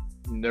get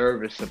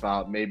nervous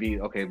about maybe,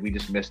 okay, we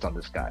just missed on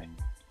this guy.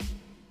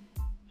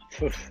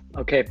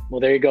 Okay, well,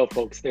 there you go,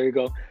 folks. There you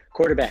go.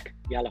 Quarterback,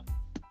 Yalla.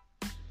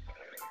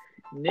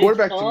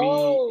 Quarterback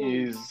to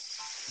me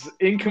is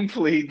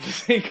incomplete.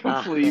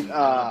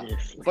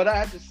 But I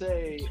have to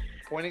say,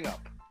 pointing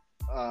up.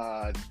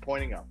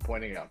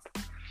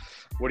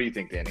 What do you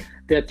think, Danny?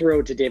 That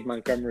throw to Dave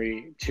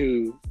Montgomery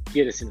to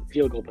get us in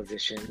field goal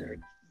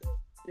position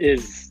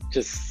is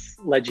just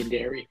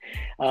legendary.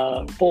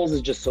 Foles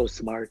is just so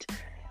smart.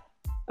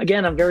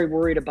 Again, I'm very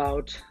worried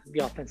about the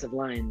offensive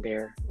line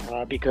there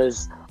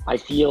because I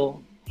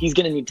feel he's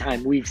going to need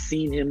time. We've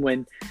seen him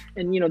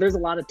there's a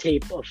lot of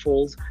tape of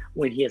Foles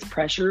when he has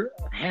pressure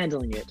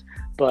handling it.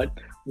 But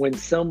when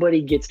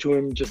somebody gets to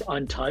him just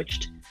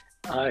untouched,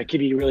 it can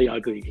be really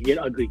ugly. It can get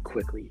ugly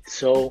quickly.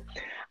 So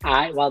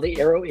while the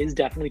arrow is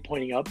definitely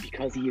pointing up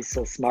because he is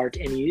so smart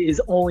and he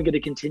is only going to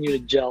continue to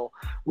gel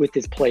with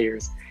his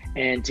players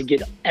and to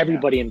get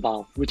everybody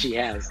involved, which he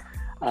has.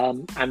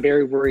 I'm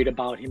very worried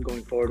about him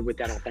going forward with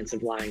that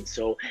offensive line.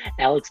 So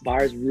Alex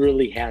Bars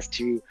really has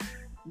to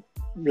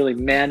really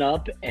man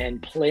up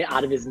and play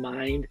out of his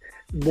mind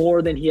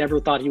more than he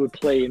ever thought he would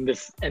play in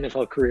this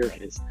NFL career of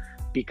his.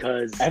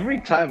 Because every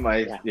time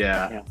I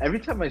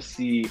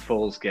see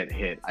Foles get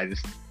hit, I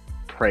just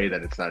pray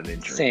that it's not an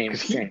injury. Same.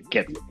 He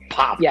gets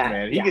popped,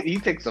 man. He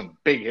takes some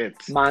big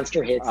hits.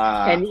 Monster hits.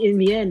 And in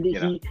the end,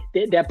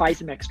 that buys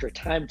him extra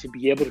time to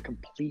be able to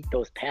complete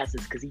those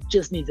passes because he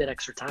just needs that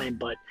extra time.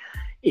 But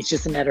it's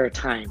just a matter of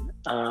time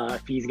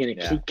if he's going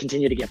to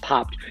continue to get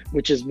popped,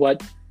 which is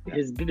what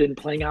has been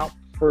playing out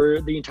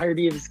for the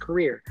entirety of his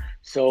career.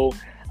 So,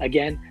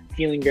 again,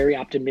 feeling very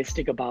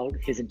optimistic about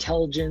his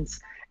intelligence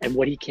and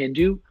what he can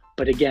do.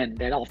 But again,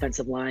 that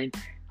offensive line,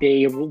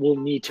 they will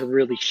need to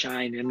really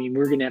shine. I mean,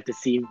 we're going to have to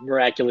see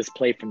miraculous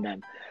play from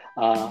them.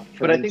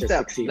 But I think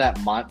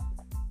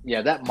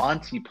that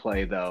Monty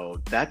play, though,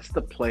 that's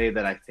the play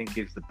that I think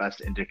is the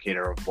best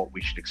indicator of what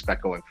we should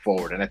expect going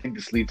forward. And I think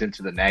this leads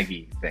into the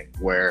Nagy thing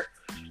where,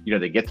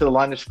 they get to the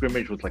line of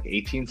scrimmage with like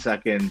 18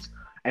 seconds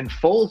and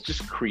Foles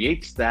just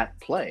creates that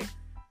play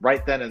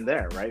right then and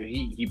there, right?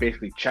 He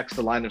basically checks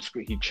the line of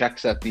he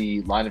checks at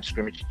the line of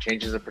scrimmage, he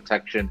changes the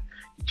protection,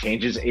 he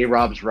changes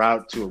A-Rob's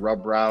route to a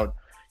rub route.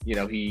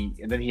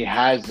 And then he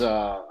has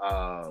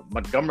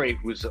Montgomery,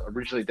 who's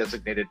originally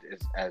designated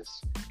as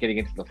getting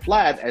into the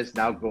flat, as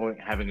now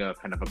having a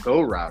kind of a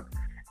go route.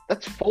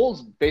 That's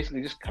Foles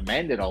basically just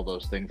commanded all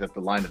those things at the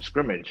line of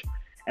scrimmage.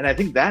 And I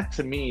think that,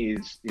 to me,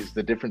 is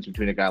the difference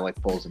between a guy like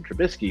Foles and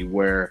Trubisky,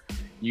 where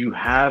you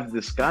have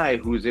this guy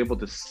who is able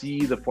to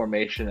see the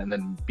formation and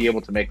then be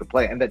able to make the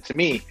play. And that, to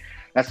me,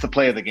 that's the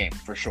play of the game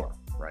for sure,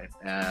 right?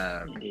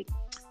 Indeed.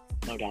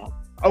 No doubt.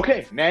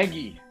 Okay,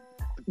 Nagy,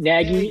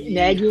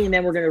 and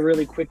then we're going to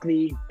really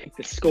quickly pick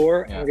the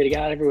score. And we're going to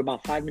get out of here with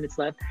about 5 minutes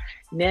left.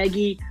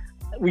 Nagy,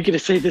 we could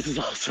say this is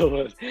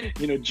also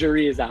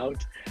jury is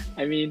out.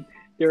 I mean,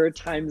 there are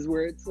times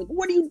where it's like,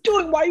 what are you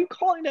doing? Why are you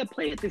calling that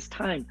play at this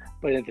time?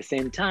 But at the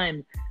same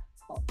time,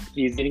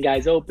 he's getting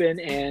guys open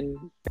and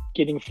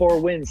getting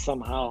 4 wins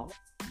somehow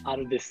out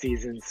of this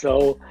season.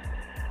 So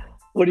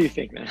what do you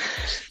think, man?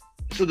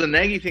 So the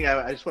Nagy thing,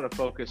 I just want to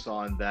focus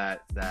on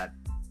that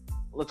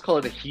let's call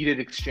it a heated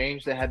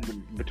exchange they had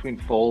between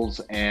Foles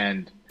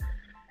and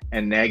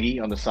Nagy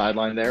on the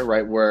sideline there,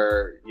 right?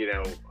 Where,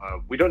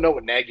 we don't know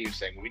what Nagy is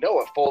saying. We know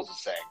what Foles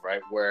is saying,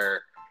 right?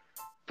 Where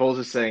Foles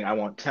is saying, I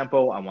want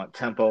tempo, I want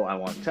tempo, I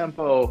want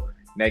tempo.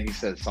 Nagy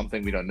says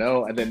something we don't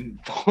know. And then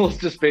Foles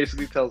just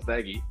basically tells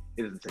Nagy,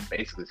 he doesn't say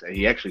basically say,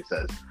 he actually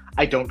says,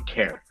 I don't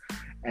care.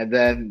 And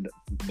then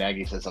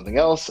Nagy says something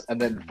else.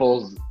 And then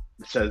Foles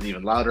says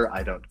even louder,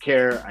 I don't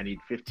care. I need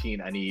 15.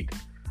 I need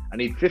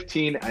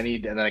 15.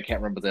 And then I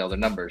can't remember the other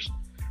numbers.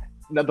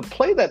 Now, the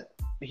play that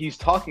he's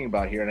talking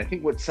about here, and I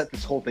think what set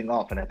this whole thing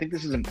off, and I think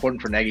this is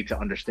important for Nagy to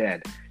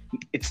understand,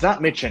 it's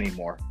not Mitch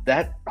anymore.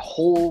 That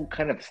whole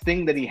kind of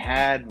thing that he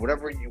had,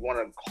 whatever you want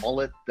to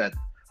call it, that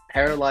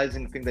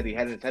paralyzing thing that he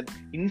had in his head,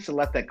 he needs to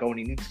let that go, and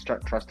he needs to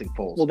start trusting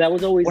Foles. Well, that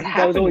was always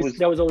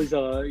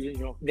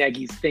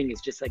Nagy's thing.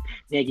 Is just like,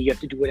 Nagy, you have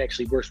to do what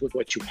actually works with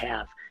what you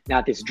have,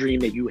 not this dream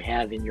that you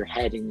have in your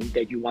head and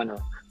that you want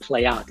to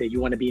play out, that you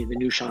want to be the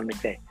new Sean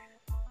McVay.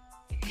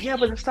 Yeah,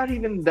 but it's not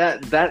even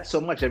that so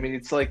much. I mean,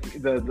 it's like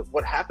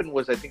what happened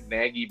was, I think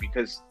Nagy,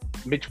 because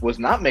Mitch was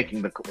not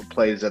making the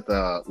plays at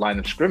the line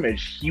of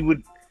scrimmage,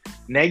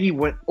 Nagy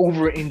went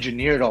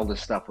over-engineered all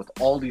this stuff with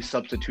all these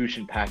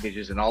substitution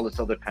packages and all this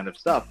other kind of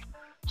stuff,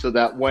 so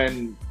that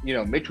when,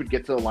 Mitch would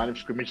get to the line of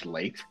scrimmage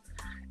late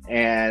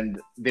and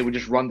they would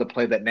just run the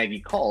play that Nagy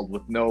called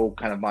with no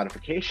kind of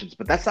modifications.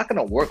 But that's not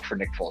going to work for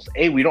Nick Foles.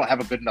 We don't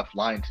have a good enough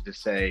line to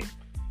just say,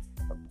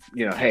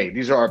 hey,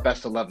 these are our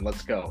best 11.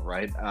 Let's go,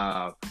 right?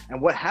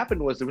 And what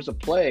happened was there was a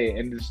play,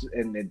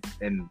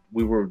 and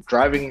we were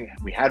driving.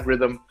 We had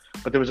rhythm,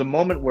 but there was a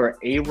moment where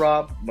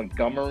A-Rob,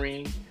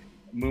 Montgomery,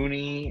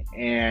 Mooney,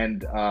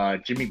 and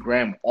Jimmy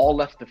Graham all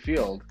left the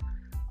field,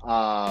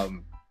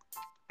 and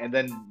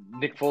then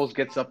Nick Foles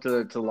gets up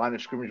to the line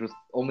of scrimmage with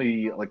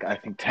only, like, I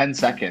think 10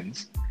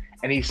 seconds,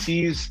 and he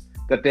sees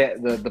that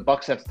the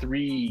Bucs have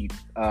three.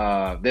 They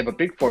have a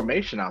big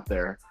formation out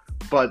there.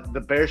 But the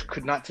Bears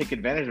could not take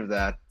advantage of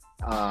that,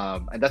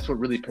 and that's what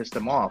really pissed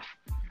him off.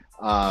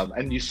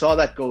 And you saw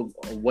that go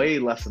way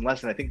less and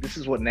less. And I think this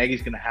is what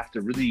Nagy's going to have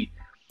to really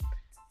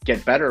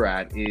get better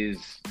at,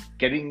 is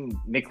getting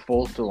Nick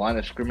Foles to the line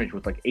of scrimmage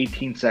with like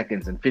 18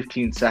 seconds and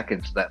 15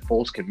 seconds so that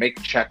Foles can make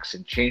checks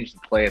and change the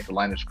play at the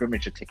line of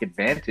scrimmage to take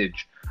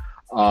advantage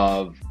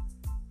of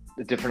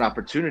the different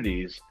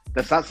opportunities.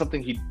 That's not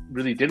something he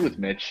really did with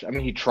Mitch. I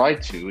mean, he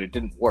tried to. It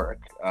didn't work.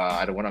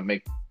 I don't want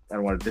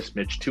to diss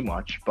Mitch too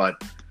much, but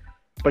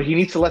he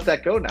needs to let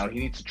that go now. He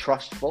needs to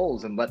trust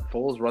Foles and let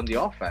Foles run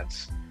the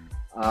offense,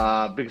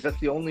 because that's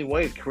the only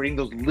way, creating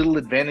those little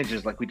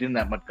advantages like we did in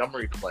that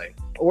Montgomery play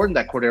or in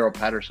that Cordero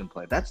Patterson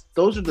play.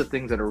 Those are the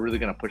things that are really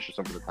going to push us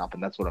over the top,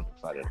 and that's what I'm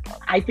excited about.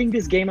 I think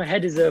this game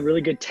ahead is a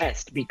really good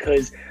test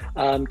because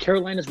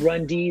Carolina's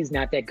run D is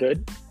not that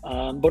good,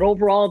 but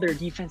overall their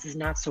defense is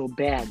not so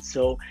bad.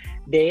 So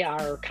they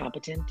are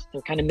competent.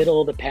 They're kind of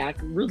middle of the pack,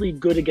 really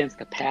good against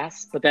the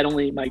pass, but that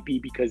only might be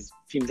because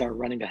teams are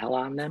running the hell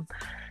out of them.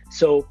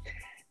 So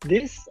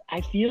this,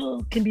 I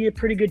feel, can be a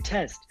pretty good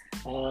test.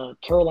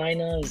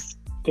 Carolina is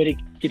good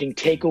at getting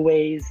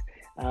takeaways,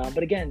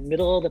 but again,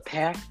 middle of the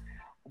pack.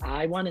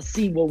 I want to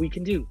see what we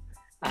can do.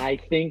 I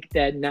think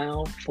that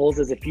now Foles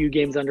has a few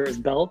games under his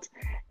belt.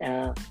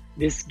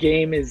 This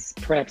game is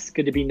perhaps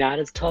going to be not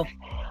as tough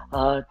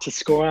to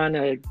score on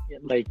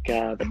like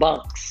the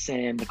Bucs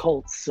and the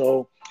Colts.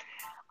 So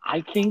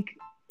I think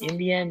in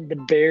the end, the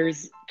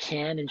Bears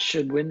can and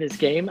should win this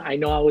game. I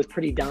know I was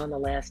pretty down the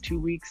last 2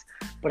 weeks,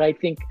 but I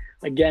think,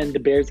 again, the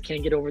Bears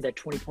can't get over that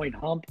 20-point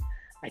hump.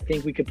 I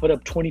think we could put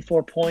up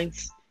 24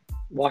 points,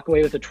 walk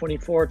away with a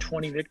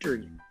 24-20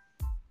 victory.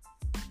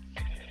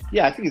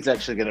 Yeah, I think it's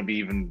actually going to be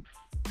even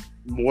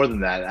more than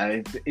that.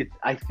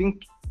 I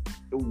think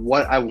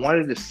what I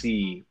wanted to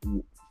see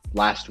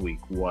last week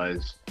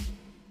was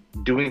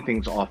doing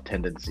things off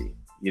tendency.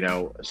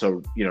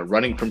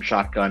 Running from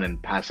shotgun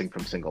and passing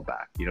from single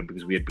back,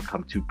 because we had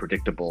become too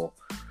predictable,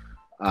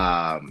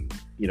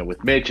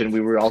 with Mitch, and we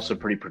were also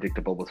pretty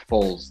predictable with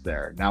Foles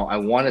there. Now I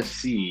want to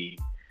see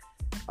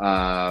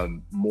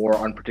more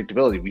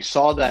unpredictability. We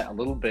saw that a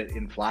little bit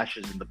in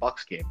flashes in the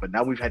Bucs game, but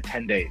now we've had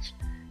 10 days.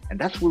 And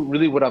that's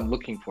really what I'm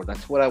looking for.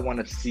 That's what I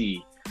want to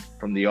see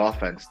from the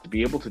offense, to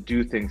be able to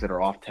do things that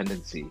are off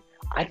tendency.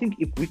 I think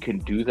if we can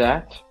do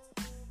that,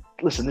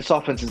 listen, this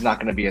offense is not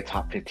going to be a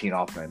top 15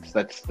 offense.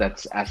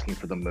 That's asking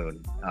for the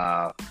moon.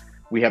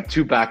 We have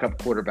two backup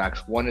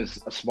quarterbacks. One is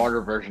a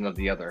smarter version of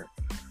the other.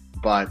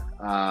 But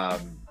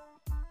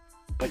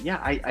yeah,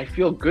 I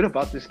feel good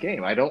about this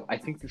game. I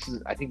think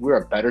we're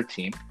a better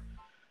team.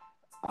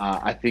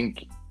 I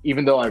think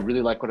even though I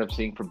really like what I'm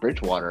seeing from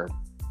Bridgewater,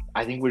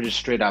 I think we're just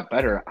straight out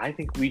better. I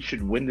think we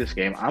should win this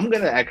game. I'm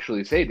going to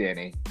actually say,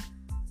 Danny,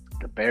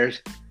 the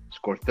Bears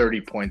score 30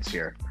 points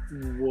here.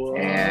 Whoa.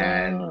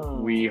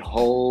 And we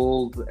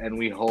hold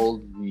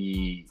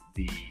the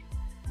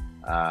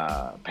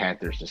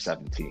Panthers to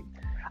 17.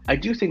 I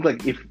do think when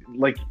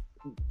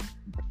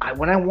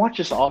I watch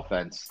this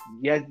offense,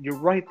 yeah, you're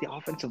right. The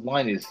offensive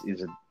line is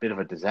a bit of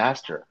a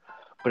disaster,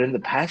 but in the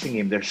passing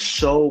game, they're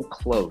so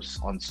close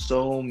on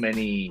so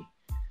many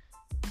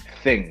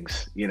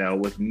things,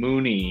 with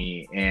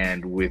Mooney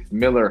and with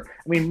Miller.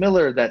 I mean,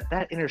 Miller,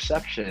 that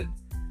interception,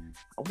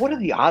 what are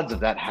the odds of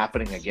that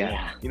happening again?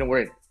 Yeah.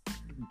 Where it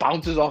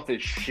bounces off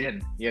his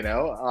shin,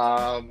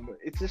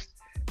 it's just,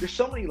 there's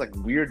so many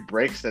weird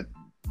breaks that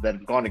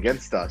have gone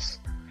against us.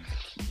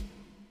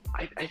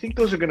 I think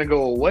those are going to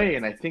go away.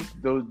 And I think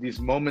these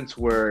moments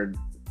where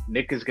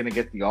Nick is going to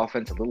get the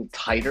offense a little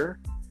tighter,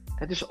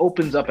 that just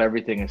opens up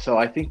everything. And so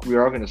I think we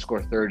are going to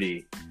score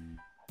 30.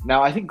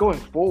 Now, I think going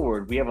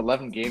forward, we have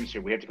 11 games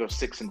here. We have to go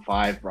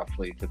 6-5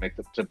 roughly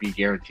to be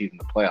guaranteed in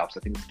the playoffs. I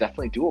think it's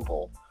definitely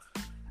doable.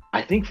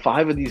 I think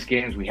 5 of these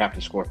games we have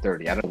to score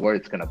 30. I don't know where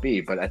it's going to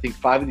be, but I think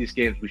 5 of these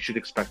games we should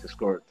expect to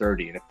score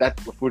 30. And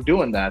if we're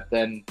doing that,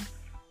 then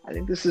I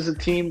think this is a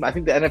team. I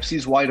think the NFC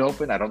is wide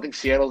open. I don't think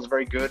Seattle is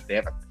very good. They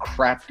have a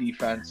crap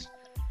defense.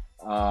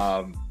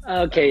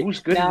 Okay,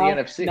 who's good in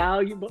the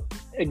NFC?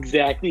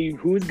 Exactly,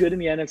 who's good in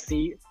the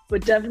NFC,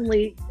 but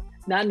definitely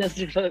not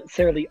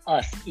necessarily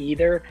us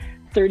either.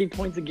 30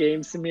 points a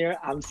game, Samir.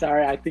 I'm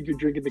sorry. I think you're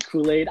drinking the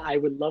Kool-Aid. I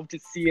would love to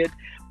see it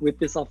with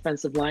this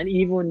offensive line.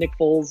 Even when Nick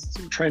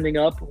Foles trending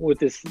up, with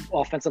this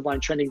offensive line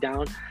trending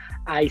down,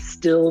 I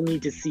still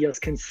need to see us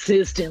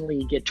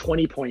consistently get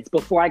 20 points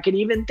before I can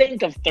even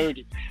think of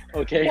 30.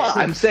 Okay. Well,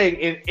 I'm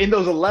saying in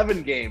those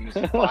 11 games,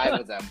 5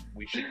 of them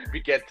we should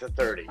get to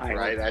 30,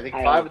 right? I think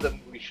 5 of them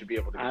we should be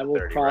able to get to 30. I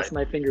will cross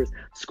my fingers.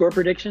 Score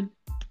prediction?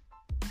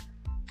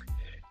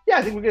 Yeah,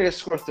 I think we're going to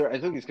score 30.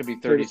 I think it's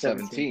going to be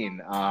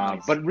 30-17.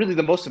 Nice. But really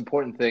the most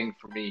important thing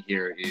for me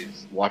here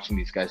is watching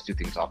these guys do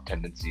things off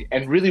tendency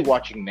and really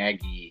watching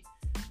Nagy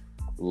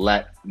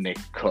let Nick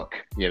cook,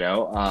 get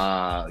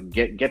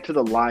to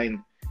the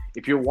line.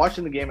 If you're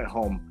watching the game at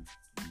home,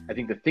 I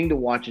think the thing to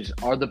watch is,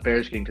 are the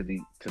Bears getting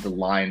to the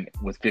line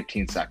with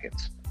 15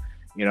 seconds?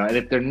 And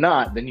if they're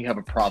not, then you have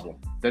a problem.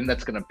 Then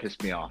that's going to piss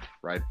me off,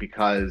 right?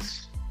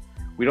 Because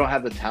we don't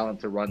have the talent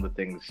to run the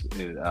things,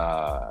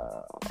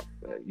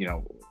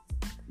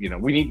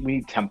 we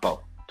need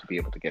tempo to be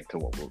able to get to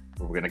where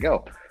we're going to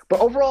go. But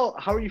overall,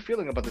 how are you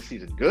feeling about the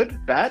season?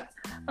 Good? Bad?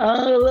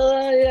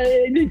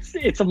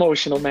 It's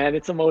emotional, man.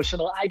 It's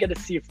emotional. I got to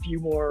see a few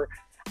more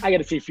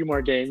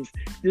games.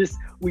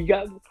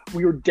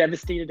 We were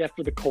devastated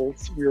after the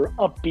Colts. We were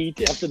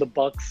upbeat after the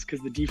Bucs because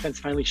the defense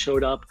finally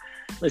showed up.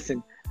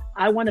 Listen,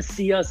 I want to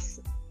see us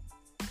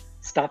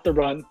stop the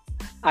run.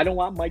 I don't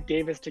want Mike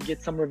Davis to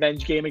get some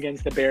revenge game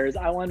against the Bears.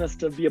 I want us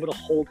to be able to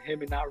hold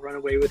him and not run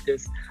away with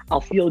this.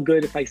 I'll feel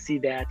good if I see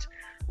that.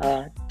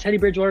 Teddy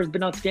Bridgewater has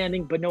been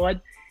outstanding, but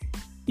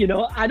you know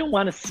what? I don't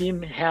want to see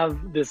him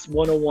have this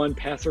 101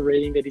 passer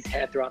rating that he's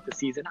had throughout the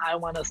season. I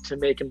want us to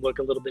make him look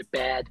a little bit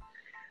bad.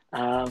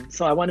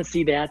 So I want to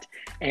see that.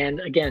 And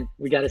again,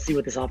 we got to see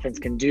what this offense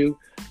can do.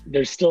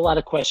 There's still a lot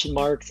of question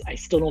marks. I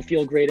still don't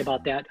feel great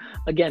about that.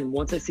 Again,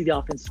 once I see the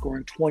offense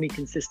scoring 20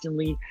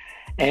 consistently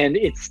and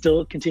it's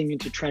still continuing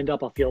to trend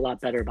up, I'll feel a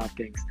lot better about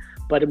things.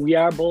 But we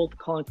are both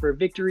calling for a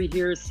victory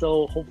here.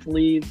 So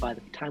hopefully by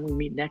the time we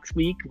meet next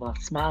week, we'll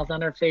have smiles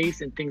on our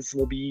face and things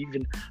will be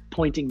even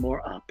pointing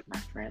more up, my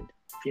friend.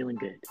 Feeling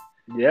good.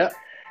 Yeah.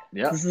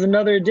 This is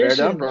another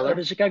edition brother. of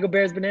the Chicago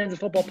Bears Bonanza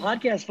Football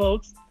Podcast,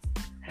 folks.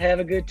 have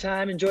a good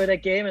time, enjoy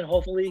that game, and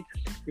hopefully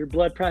your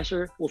blood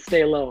pressure will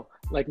stay low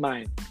like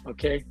mine,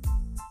 okay?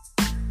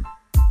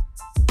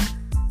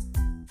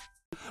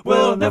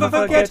 We'll never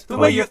forget the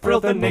way you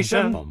thrilled the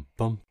nation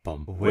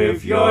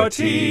with your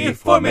T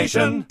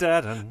formation.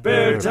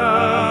 Bear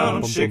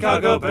down,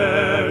 Chicago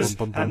Bears,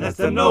 and let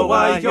them know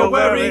why you're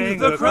wearing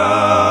the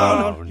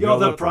crown. You're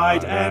the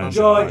pride and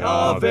joy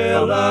of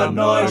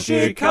Illinois,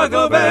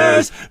 Chicago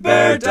Bears.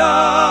 Bear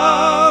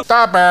down.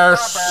 Stop,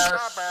 Bears.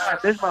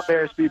 This is my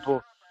Bears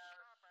people.